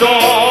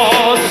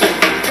förstås.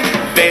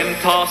 Vem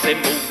tar sig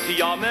emot?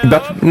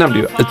 Bert nämnde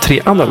ju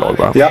 3 andra lag,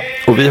 va? Ja.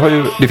 Och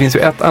det finns ju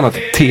ett annat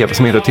TV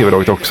som heter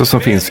TV-laget också som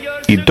finns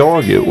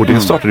idag ju. Och det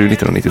startade ju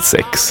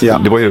 1996. Ja.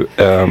 Det var ju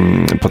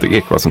Patrik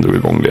Ekwall som drog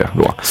igång det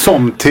då.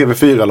 Som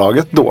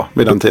TV4-laget då,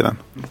 vid den tiden.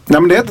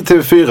 Nej, men det hette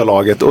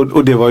TV4-laget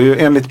och det var ju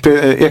enligt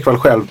Ekwall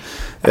själv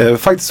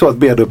faktiskt så att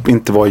Bedrup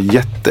inte var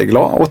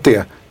jätteglad åt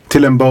det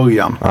till en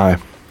början. Nej.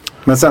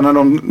 Men sen när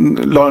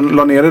de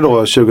la ner det då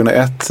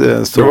 2001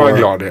 så... Då var jag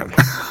glad igen.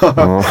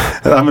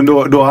 Ja, men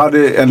då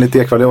hade enligt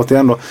Ekwall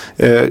återigen då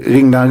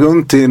ringde han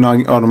runt till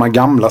några av de här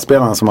gamla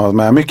spelarna som har varit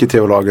med mycket i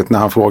TV-laget när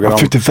han frågade om... Han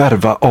försökte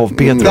värva av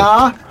Bedrup.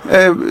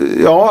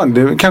 Ja,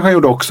 det kanske han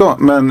gjorde också.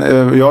 Men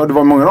ja, det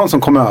var många av dem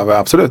som kom över,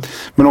 absolut.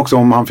 Men också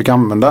om han fick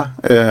använda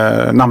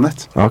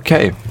namnet.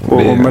 Okej.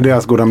 Och med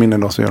deras goda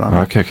minnen då så gör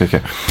han.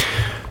 Okej.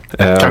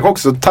 Kanske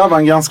också ta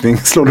en granskning,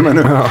 slår du med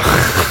nu.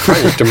 Jag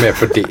är inte med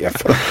för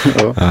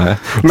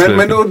det.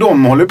 Men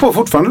de håller på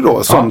fortfarande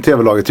då som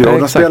TV-laget gör.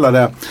 De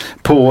spelade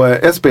på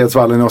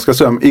SB-vallen i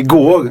Oskarshamn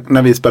igår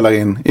när vi spelar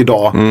in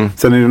idag.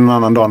 Sen är det någon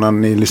annan dag när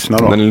ni lyssnar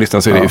då. När ni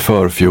lyssnar så är det i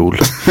förfjol.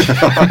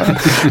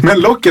 Men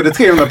lockade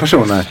 300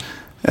 personer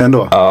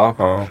ändå. Ja.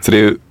 Så det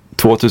är ju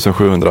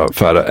 2700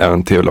 färre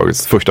än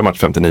TV-lagets första match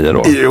 59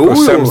 då. Jo.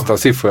 Sämsta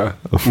siffra.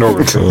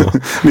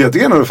 Men jag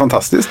tycker det är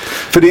fantastiskt.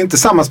 För det är inte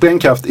samma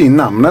sprängkraft i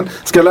namnen.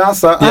 Ska jag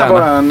läsa? Här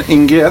var en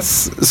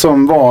ingress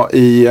som var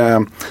i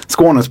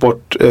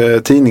Skånesport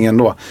tidningen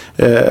då.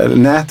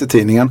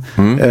 Nättidningen.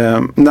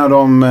 När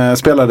de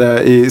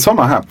spelade i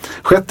sommar här.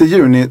 6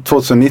 juni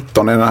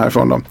 2019 är den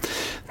härifrån då.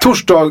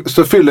 Torsdag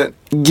så fyller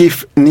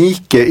GIF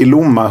Nike i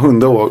Lomma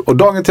 100 år. Och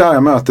dagen till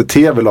ära möter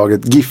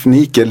tv-laget GIF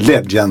Nike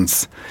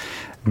Legends.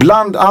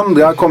 Bland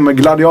andra kommer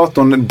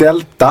gladiatorn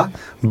Delta,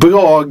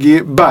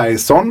 Bragi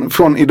Bergson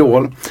från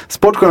Idol,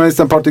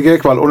 sportjournalisten Patrik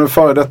Ekwall och den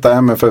före detta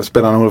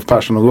MFF-spelarna Olof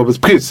Persson och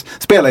Robert Prytz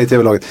spelar i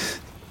tv-laget.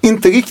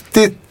 Inte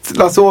riktigt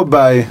Lasse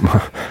Åberg.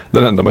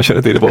 Den enda man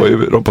känner till det var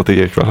ju Robert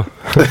Ekwall.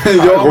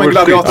 Ja, men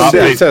gladiatorn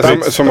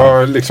Delta. Som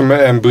har liksom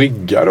en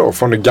brygga då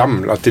från det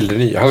gamla till det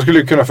nya. Han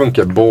skulle kunna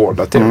funka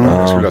båda till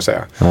skulle jag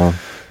säga. Ja.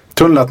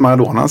 Tunnlat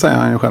Maradona säger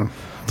han ju själv.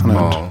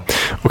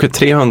 Okej,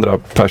 300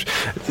 pers.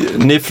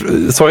 Ni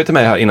sa ju till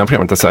mig här innan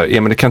programmet så här,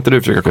 Emil, kan inte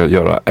du försöka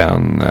göra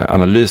en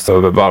analys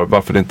över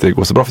varför det inte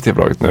går så bra för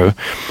tv-laget nu?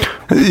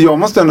 Jag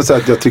måste ändå säga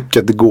att jag tycker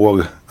att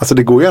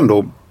det går ju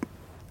ändå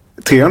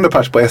 300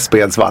 pers på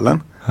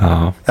SP-Edsvallen.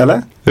 Ja.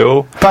 Eller?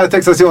 Jo. Per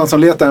Texas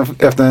Johansson letar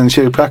efter en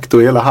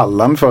kiropraktor i hela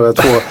Halland för att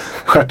få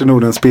Stjärten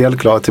Norden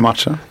spelklar till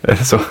matchen. Är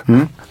det så?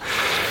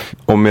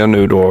 Om jag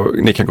nu då,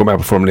 ni kan gå med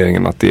på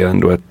formuleringen att det är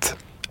ändå ett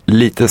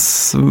lite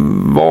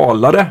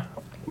svalare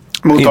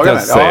mottagare.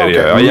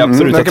 Ja,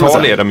 absolut.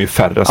 Totalt är de ju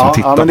färre som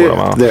tittar på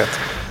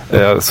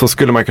dem. Så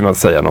skulle man kunna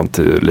säga något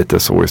lite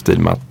så i stil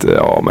med att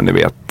men ni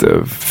vet,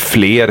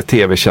 fler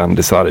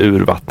tv-kändisar,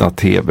 urvattnat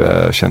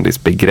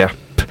tv-kändisbegrepp.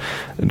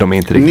 De är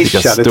inte riktigt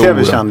nischade stora.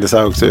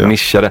 tv-kändisar också. Ja.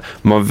 Nischade.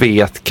 Man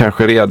vet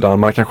kanske redan,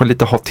 man kanske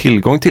lite har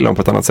tillgång till dem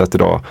på ett annat sätt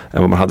idag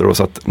än vad man hade då.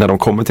 Så att när de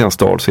kommer till en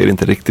stad så är det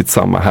inte riktigt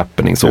samma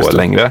happening så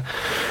längre.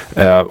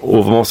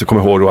 Och man måste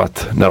komma ihåg då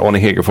att när Arne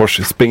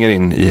Hegerfors springer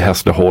in i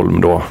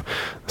Hässleholm då,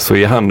 så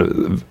är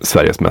han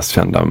Sveriges mest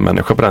kända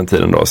människa på den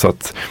tiden då. Så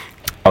att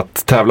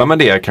tävla med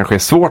det kanske är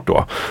svårt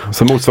då.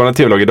 Så motsvarande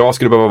tv-lag idag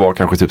skulle det behöva vara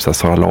kanske typ så här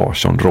Sara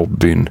Larsson,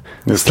 Robin,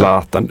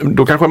 Zlatan.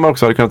 Då kanske man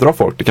också hade kunnat dra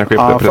folk. Det kanske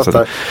är på det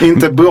sättet.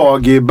 Inte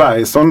Bragi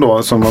Bergson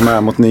då som var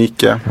med mot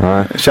Nike.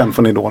 Känd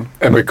från Idol.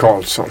 Ebbe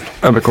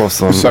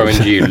Karlsson. Sören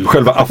Gill.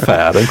 Själva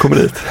affären kommer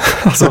dit.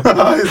 Alltså,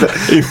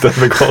 inte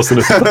Ebbe Karlsson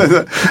utan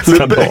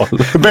skandal.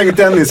 Bengt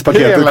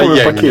Dennis-paketet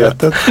kommer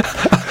paketet.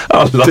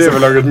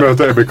 TV-laget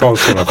möter Ebbe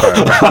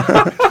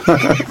Karlsson-affären.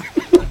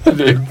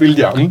 Det är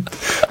briljant.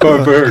 På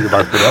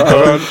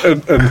högerbacken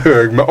en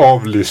hög med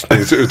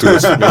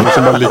avlyssningsutrustning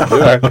som man ligger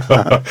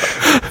där.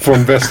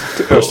 Från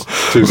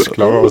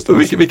Östtyskland.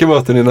 Vilka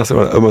möten är nästa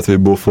gång? Möter vi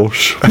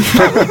Bofors.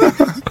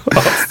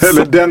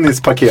 Eller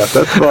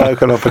Dennis-paketet. Bara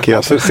själva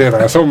paketet.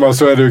 Senare sommar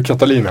så är det ju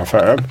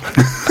Catalina-affären.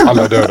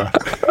 Alla döda.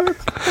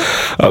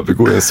 Ja, vi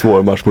går en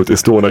svår match mot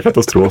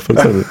Estonia-katastrofen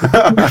sen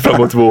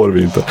framåt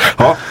vårvinter.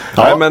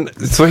 Nej, men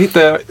så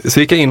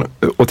gick jag in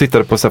och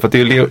tittade på så för att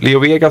Leo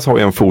Vegas har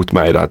ju en fot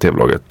med i det här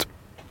tv-laget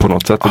på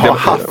något sätt. Har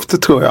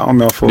haft, tror jag,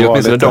 om jag får vara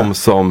lite. Det är åtminstone de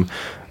som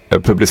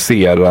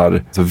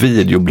publicerar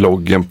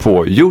videobloggen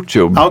på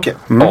YouTube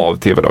av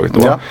tv-laget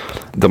då. Ja.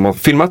 De har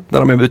filmat när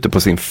de är ute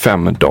på sin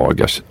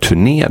 5-dagars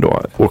turné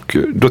då. Och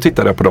då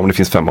tittade jag på dem, det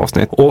finns 5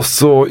 avsnitt. Och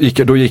så gick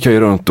jag ju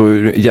runt och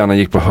gärna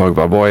gick på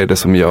högvarv. Vad är det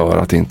som gör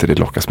att inte det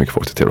lockas mycket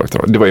folk till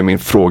tv-laget? Det var ju min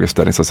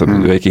frågeställning, så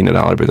jag gick in i det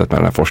här arbetet med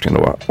den här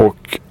forskningen då.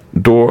 Och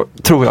då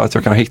tror jag att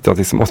jag kan ha hittat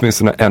liksom,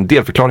 åtminstone en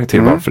delförklaring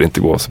till varför det inte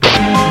går så bra.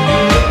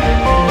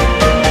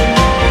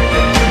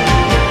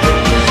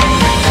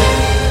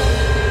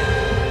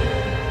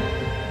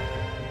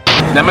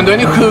 Nej, men då är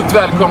ni sjukt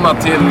välkomna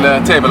till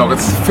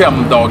tv-lagets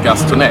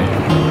 5-dagars turné.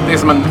 Det är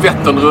som en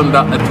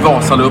Vätternrunda, ett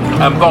Vasalopp,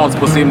 en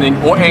Vansbrosimning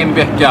och en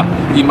vecka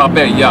i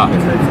Marbella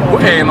på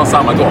en och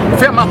samma gång.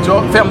 5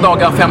 matcher, 5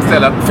 dagar, 5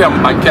 ställen, 5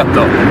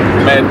 banketter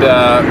med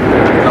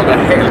några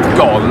helt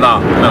galna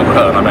men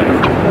sköna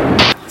människor.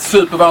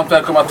 Supervarmt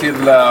välkomna till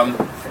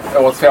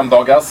årets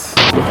 5-dagars.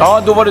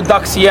 Ja, då var det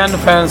dags igen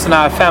för en sån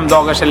här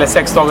 5-dagars eller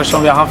 6-dagars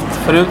som vi har haft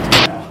förut.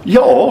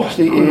 Ja,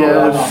 det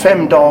är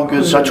 5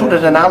 dagars. Jag tror det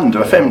är den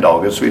andra 5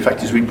 dagars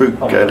vi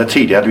brukar, eller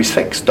tidigare hade vi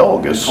 6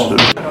 dagars.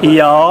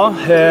 Ja,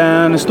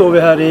 nu står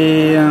vi här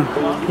i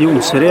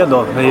Jonsered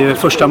då. Det är ju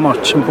första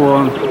matchen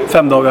på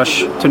 5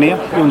 dagars turné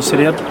i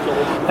Jonsered.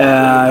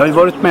 Jag har ju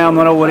varit med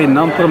några år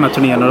innan på de här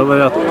turnéerna.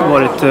 Det har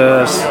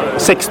varit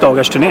 6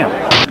 dagars turné.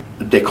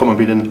 Det kommer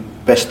bli den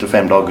bästa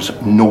 5 dagars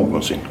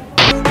någonsin.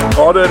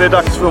 Ja, det är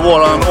dags för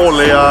våran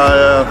årliga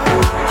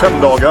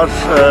 5-dagars.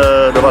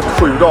 Det har varit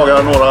 7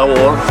 dagar några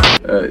år.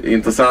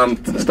 Intressant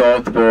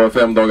start på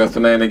 5-dagars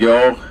turnén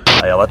igår.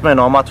 Jag har varit med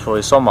några matcher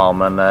i sommar,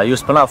 men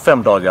just på den här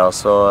 5 dagar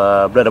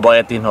så blev det bara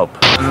ett inhopp.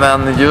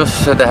 Men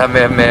just det här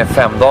med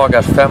 5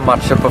 dagars, 5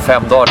 matcher på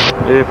 5 dagar.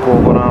 Det är på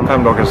våran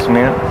 5-dagars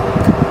turné.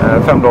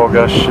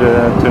 5-dagars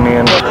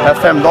turnén.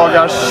 5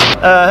 dagars.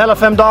 Hela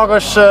 5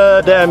 dagars,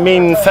 det är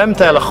min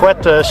 5:e eller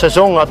 6:e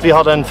säsong att vi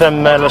hade en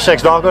 5 eller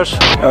 6 dagars.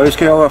 Ja, vi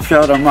ska göra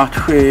 4:e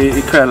match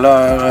ikväll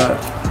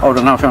av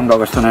den här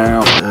 5-dagars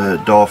turneringen.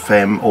 Dag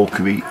 5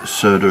 åker vi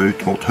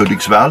söderut mot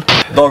Hudiksvall.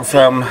 Dag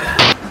 5.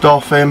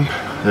 Dag 5.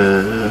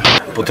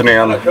 På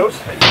turnén.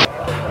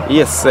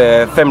 Yes,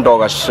 5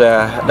 dagars. Det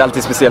är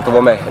alltid speciellt att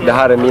vara med. Det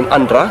här är min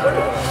andra.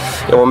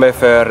 Jag var med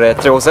för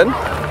 3 år sedan.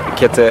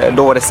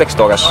 Då var det 6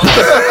 dagars.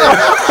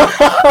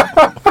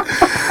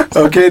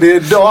 Okej, det är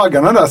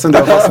dagarna där som du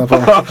har fastnat på.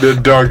 Det är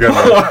dagarna.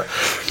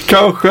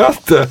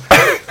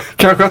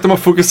 Kanske att de har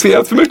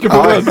fokuserat för mycket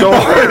på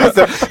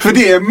det. För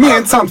det är mer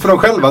intressant för dem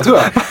själva, tror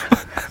jag.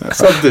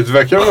 Samtidigt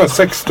verkar det vara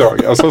 6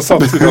 dagar. Alltså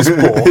satt sina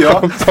spår.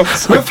 Ja.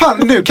 Men fan,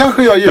 nu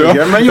kanske jag ljuger.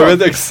 Ja, men jag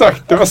vet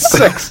exakt, det var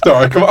 6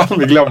 dagar. Jag kommer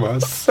aldrig glömma.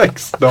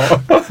 6 dagar.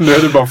 Nu är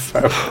det bara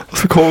 5.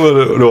 Så kommer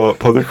det då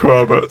Patrik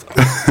Sjöberg.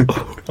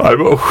 Det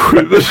var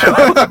 7.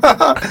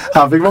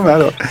 Han fick vara med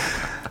då.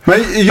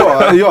 Men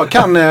jag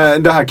kan,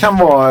 det här kan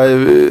vara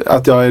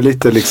att jag är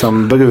lite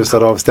liksom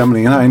berusad av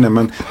stämningen här inne,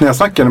 men när jag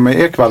snackade med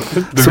Ekvall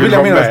så vill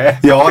jag minnas.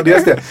 Ja, det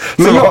är det.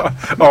 Men jag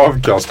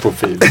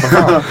avgasprofil.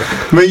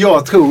 Men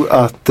jag tror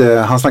att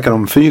han snackade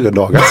om 4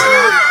 dagar.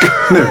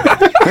 Nu.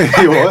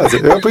 Jo, alltså,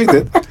 jag är på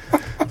riktigt.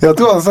 Jag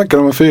tror han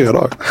snackade om 4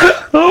 dagar.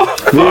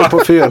 Vi är på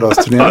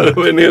 4-dagsturné.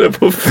 Ja, vi är nere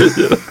på 4.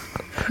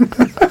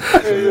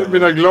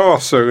 Mina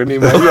glasögon i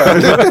mig.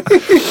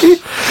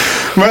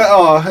 Men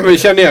ja, vi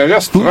känner igen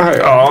rösterna här.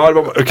 Ja,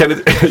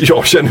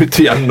 jag känner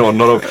inte igen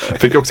någon av dem.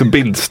 Fick också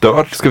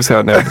bildstört, ska vi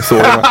säga, när jag såg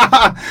det.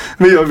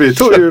 Men vi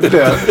tog ju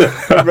det.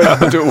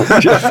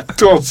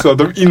 Trots att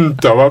de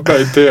inte har varit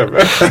med i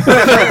tv.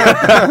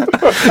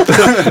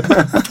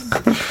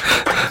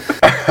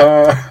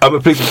 Ja,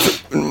 men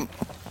precis.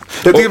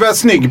 Jag tycker vi var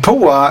snygg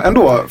på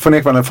ändå. Från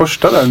Ekvall, den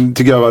första där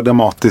tycker jag var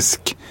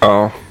dramatisk.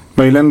 Ja.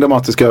 Möjligen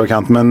dramatisk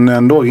överkant, men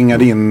ändå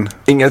ringade in.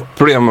 Inget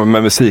problem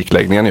med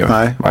musikläggningen ju.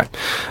 Nej.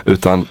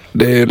 Utan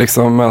det är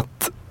liksom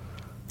att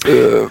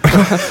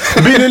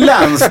Billy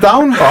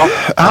Lansdowne,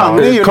 han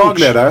är ju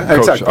lagledare.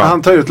 Exakt,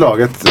 han tar ut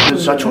laget.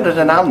 Så jag trodde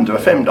den andra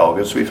 5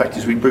 dagar så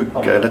vi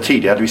brukar, eller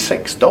tidigare hade vi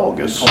 6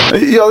 dagars.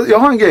 Jag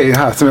har en grej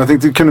här som jag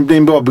tänkte kunde bli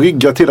en bra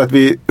brygga till att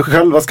vi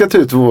själva ska ta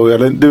ut vår,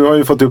 eller du har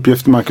ju fått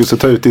uppgift, Marcus, att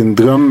ta ut din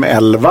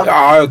drömelva.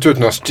 Ja, jag tog ut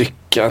några stycken.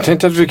 Jag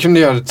tänkte att vi kunde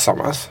göra det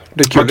tillsammans.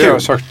 Det är kul att göra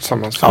saker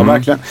tillsammans. Ja,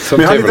 verkligen.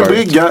 Men jag har en liten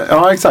brygga.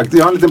 Ja, exakt.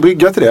 Jag har en liten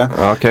brygga till det.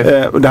 Ja, okay.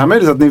 Det här är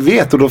möjligt att ni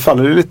vet, och då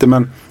faller det lite,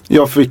 men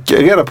jag fick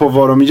reda på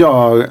vad de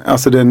gör,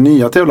 alltså det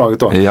nya tv-laget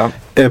då. Ja.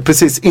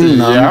 Precis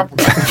innan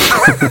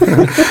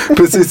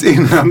precis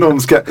innan de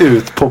ska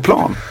ut på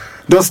plan.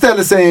 De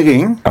ställer sig i en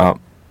ring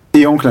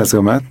i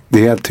omklädningsrummet. Det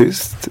är helt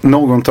tyst.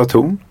 Någon tar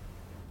ton.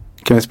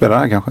 Kan vi spela det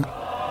här kanske?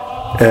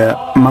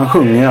 Man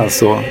sjunger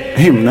alltså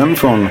hymnen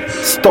från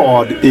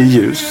Stad i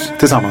ljus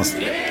tillsammans.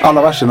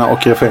 Alla verserna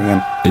och refrängen.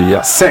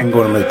 Ja. Sen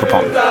går de ut på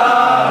plan.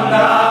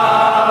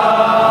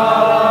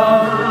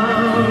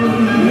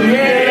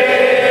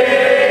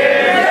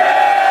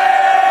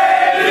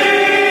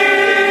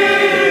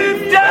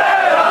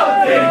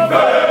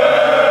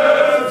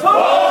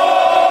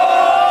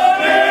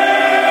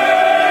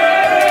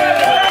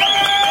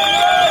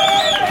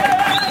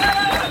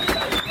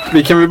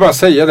 Vi kan väl bara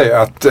säga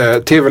det att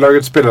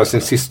tv-laget spelar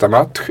sin sista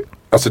match.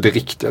 Alltså det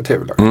riktiga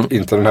tv-laget.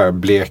 Inte den här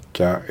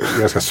bleka,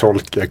 ganska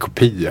solkiga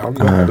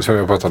kopian. Som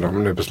jag pratade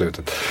om nu på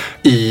slutet.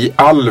 I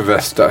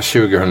Alvesta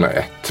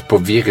 2001 på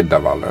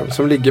Virdavallen.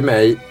 Som ligger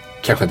mig,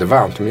 kanske inte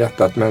varmt om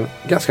hjärtat, men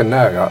ganska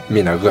nära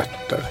mina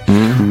rötter.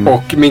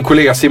 Och min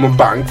kollega Simon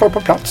Bank var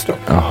på plats då.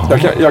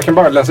 Jag kan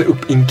bara läsa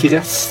upp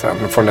ingressen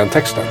från den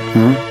texten.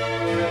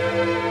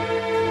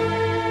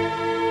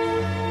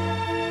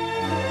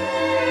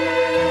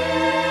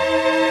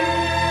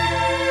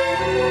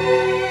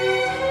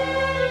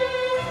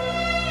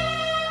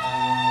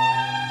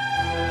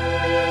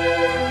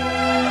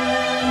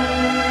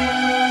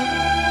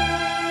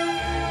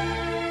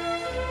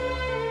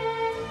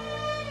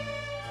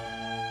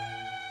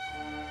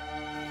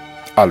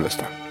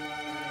 Alvesta.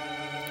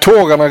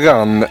 Tårarna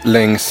rann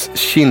längs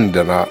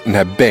kinderna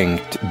när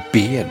Bengt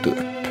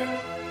Bedrup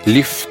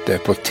lyfte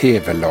på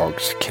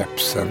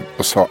tv-lagskepsen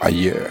och sa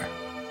adjö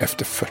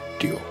efter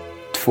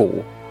 42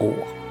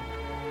 år.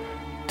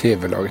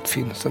 TV-laget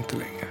finns inte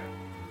längre.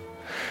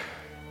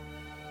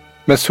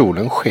 Men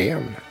solen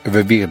sken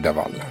över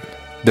Virdavallen.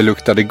 Det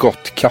luktade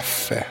gott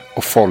kaffe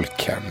och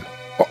folkhem,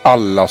 och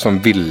alla som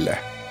ville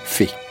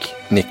fick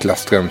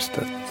Niklas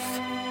Strömstedts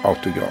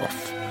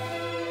autograf.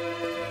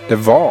 Det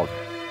var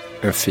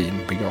en fin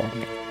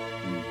begravning.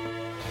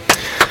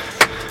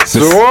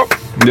 Så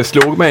det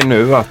slog mig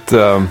nu att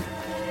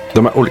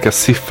de här olika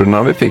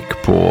siffrorna vi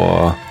fick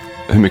på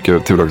hur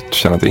mycket tv-laget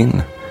tjänat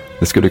in.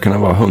 Det skulle kunna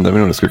vara 100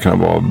 miljoner, det skulle kunna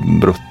vara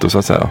brutto så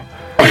att säga.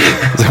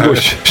 Så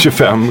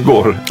 25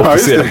 går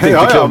officiellt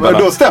inte klubbarna.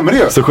 Men då stämmer det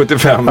ju. Så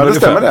 75 då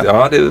stämmer det.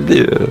 Ja, det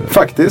blir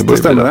faktiskt, det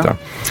stämmer det.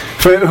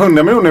 För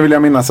 100 miljoner vill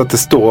jag minnas att det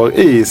står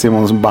i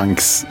Simons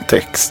Banks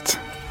text.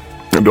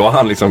 Då har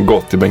han liksom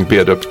gått till Bengt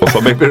Bedrup och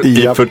så Bengt Bedrup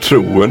i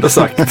förtroende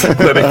sagt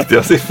den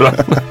riktiga siffran.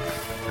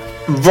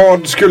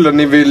 Vad skulle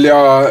ni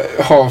vilja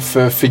ha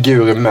för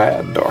figurer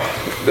med då?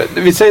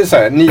 Vi säger så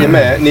här, ni är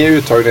med, ni är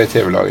uttagna i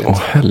tv-laget.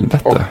 Åh, helvete.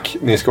 Och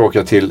ni ska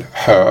åka till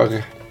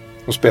Hör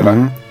och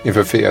spela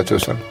inför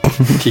 4000.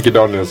 Kikki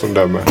Danielsson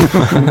dömer.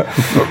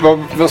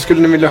 Vad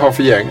skulle ni vilja ha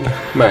för gäng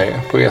med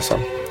på resan?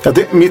 Ja,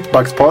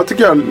 mittbackspar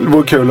tycker jag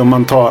vore kul om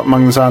man tar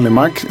Magnus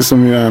Erlimark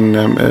som ju är en,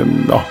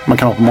 man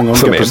kan ha på många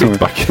olika personer.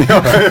 Mittback.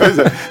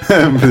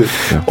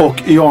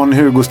 Och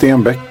Jan-Hugo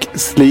Stenbeck,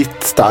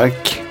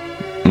 slitstark,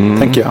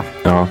 tänker jag.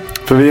 Ja.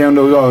 För vi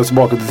ändå rör oss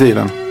bakåt i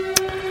tiden.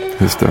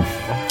 Just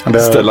det.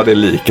 Ställa det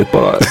liket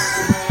bara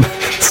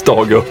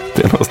staga upp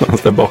det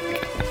någonstans där bak.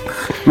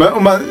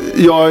 Men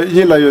jag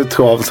gillar ju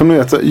trav, som ni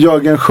vet,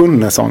 Jörgen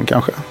Sjunnesson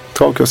kanske,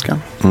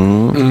 travkusken.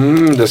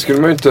 Det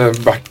skulle man ju inte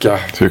backa.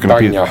 Skulle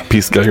kunna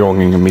piska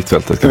igång i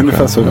mittfältet.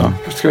 Ungefär så, ja.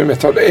 Skulle vi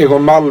ta det?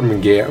 Egon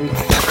Malmgren.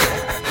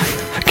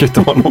 Kan inte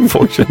vara någon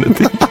folk känner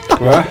till.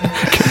 Va?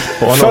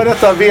 För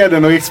detta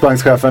vdn och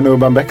riksbankschefen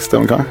Urban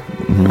Bäckström kanske.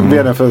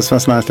 Vdn för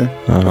Svenskt Näringsliv.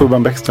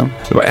 Urban Bäckström.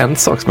 Det var en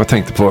sak som jag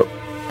tänkte på.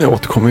 Jag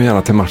återkommer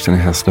gärna till matchen i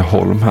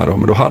Hässleholm här då.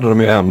 Men då hade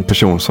de ju en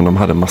person som de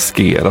hade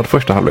maskerad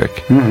första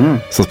halvlek.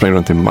 Som sprang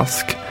runt i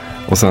mask.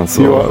 Och sen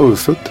så...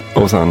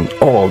 Och sen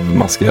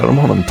avmaskerade de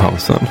honom i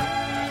pausen.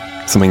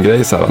 Som en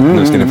grej så här. Att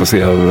nu ska ni få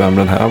se vem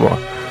den här var.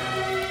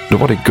 Då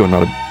var det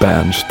Gunnar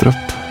Bernstrup.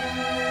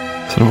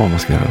 Så de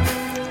avmaskerade.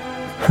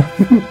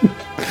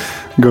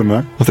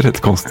 Gunnar. Och det är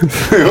rätt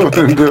konstigt. Det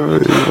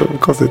var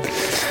konstigt.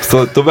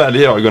 Så då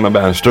väljer jag Gunnar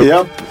Bernstrup.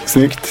 Japp,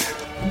 snyggt.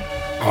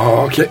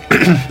 Ja, okej.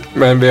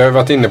 Men vi har ju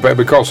varit inne på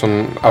Ebbe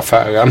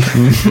Carlsson-affären.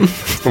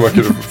 Om man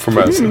kunde få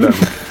med sig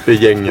det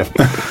gänget.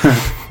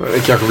 Det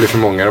kanske blir för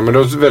många, men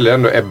då väljer jag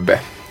ändå Ebbe.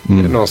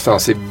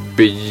 Någonstans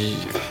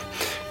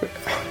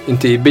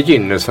inte i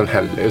begynnelsen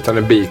heller, utan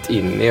en bit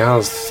in i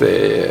hans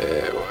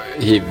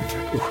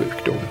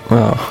HIV-sjukdom.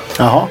 Ja.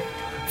 Jaha.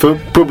 För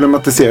att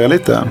problematisera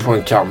lite. På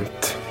en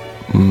kant.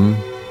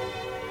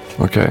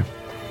 Okej.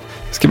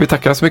 Ska vi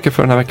tacka så mycket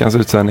för den här veckans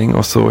utsändning,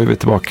 och så är vi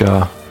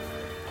tillbaka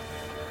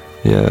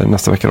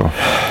nästa vecka då.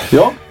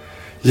 Ja.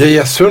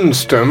 Geja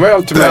Sundström var ju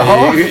alltid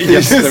med i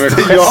Gäster med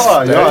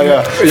gester.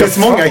 Ja. Det finns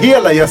många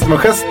hela Gäster med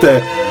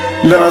gester.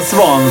 Lennart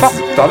Swahns.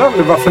 Fattade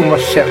aldrig varför hon var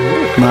känd.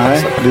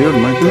 Nej, det gjorde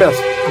man inte.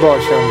 Mest bara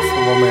känd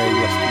för att vara med i Gäster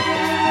med gester.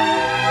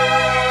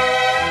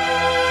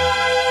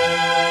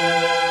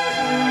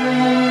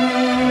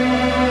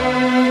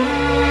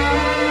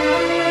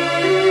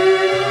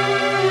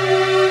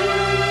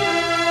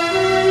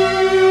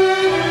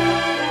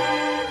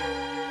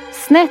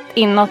 Snett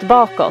inåt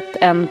bakåt,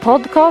 en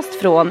podcast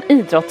från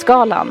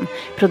Idrottsgalan.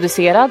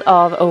 Producerad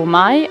av Oh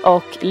My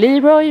och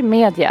Leroy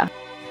Media.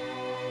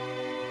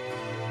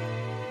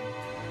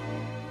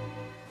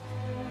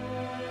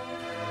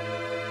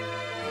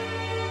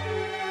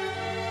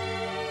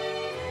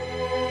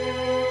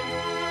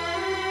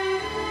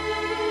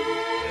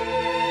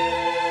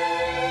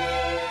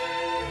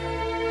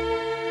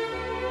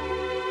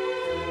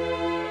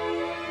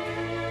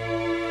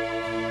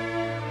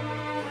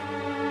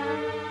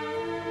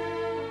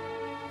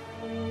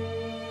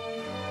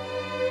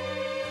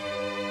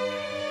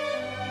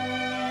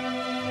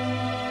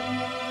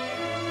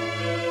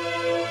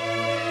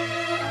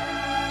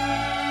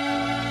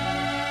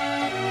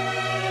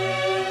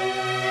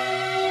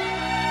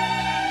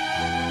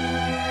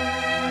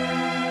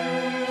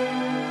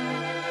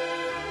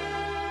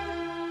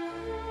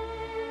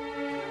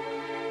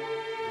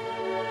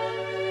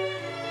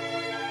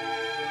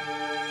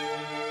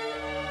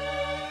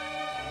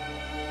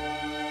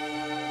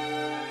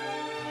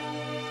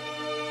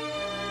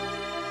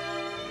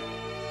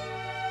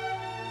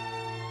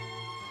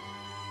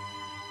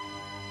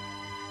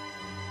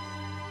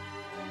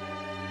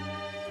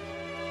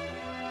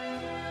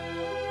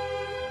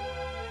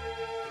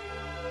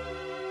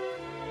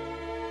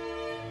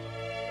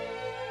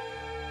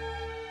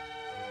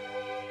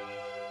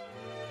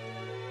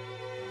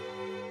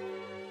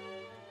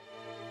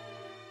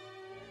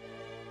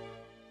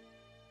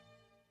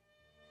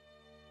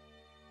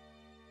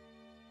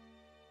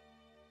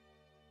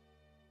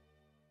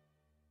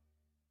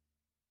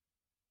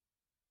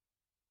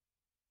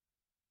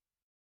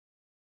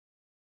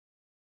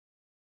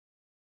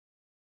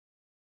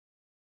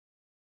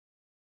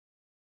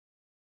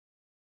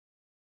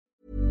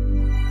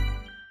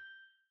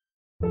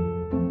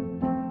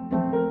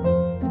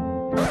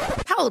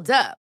 Hold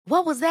up.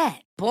 What was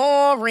that?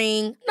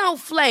 Boring. No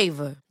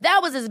flavor.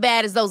 That was as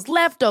bad as those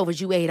leftovers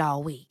you ate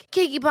all week.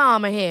 Keke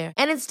Palmer here.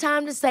 And it's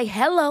time to say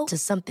hello to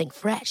something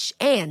fresh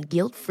and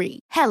guilt-free.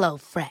 Hello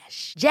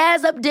Fresh.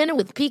 Jazz up dinner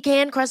with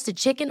pecan-crusted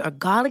chicken or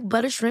garlic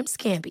butter shrimp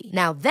scampi.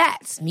 Now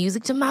that's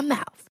music to my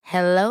mouth.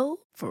 Hello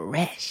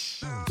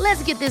Fresh.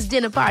 Let's get this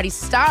dinner party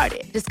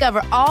started.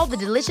 Discover all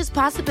the delicious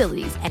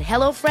possibilities at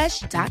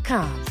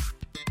HelloFresh.com.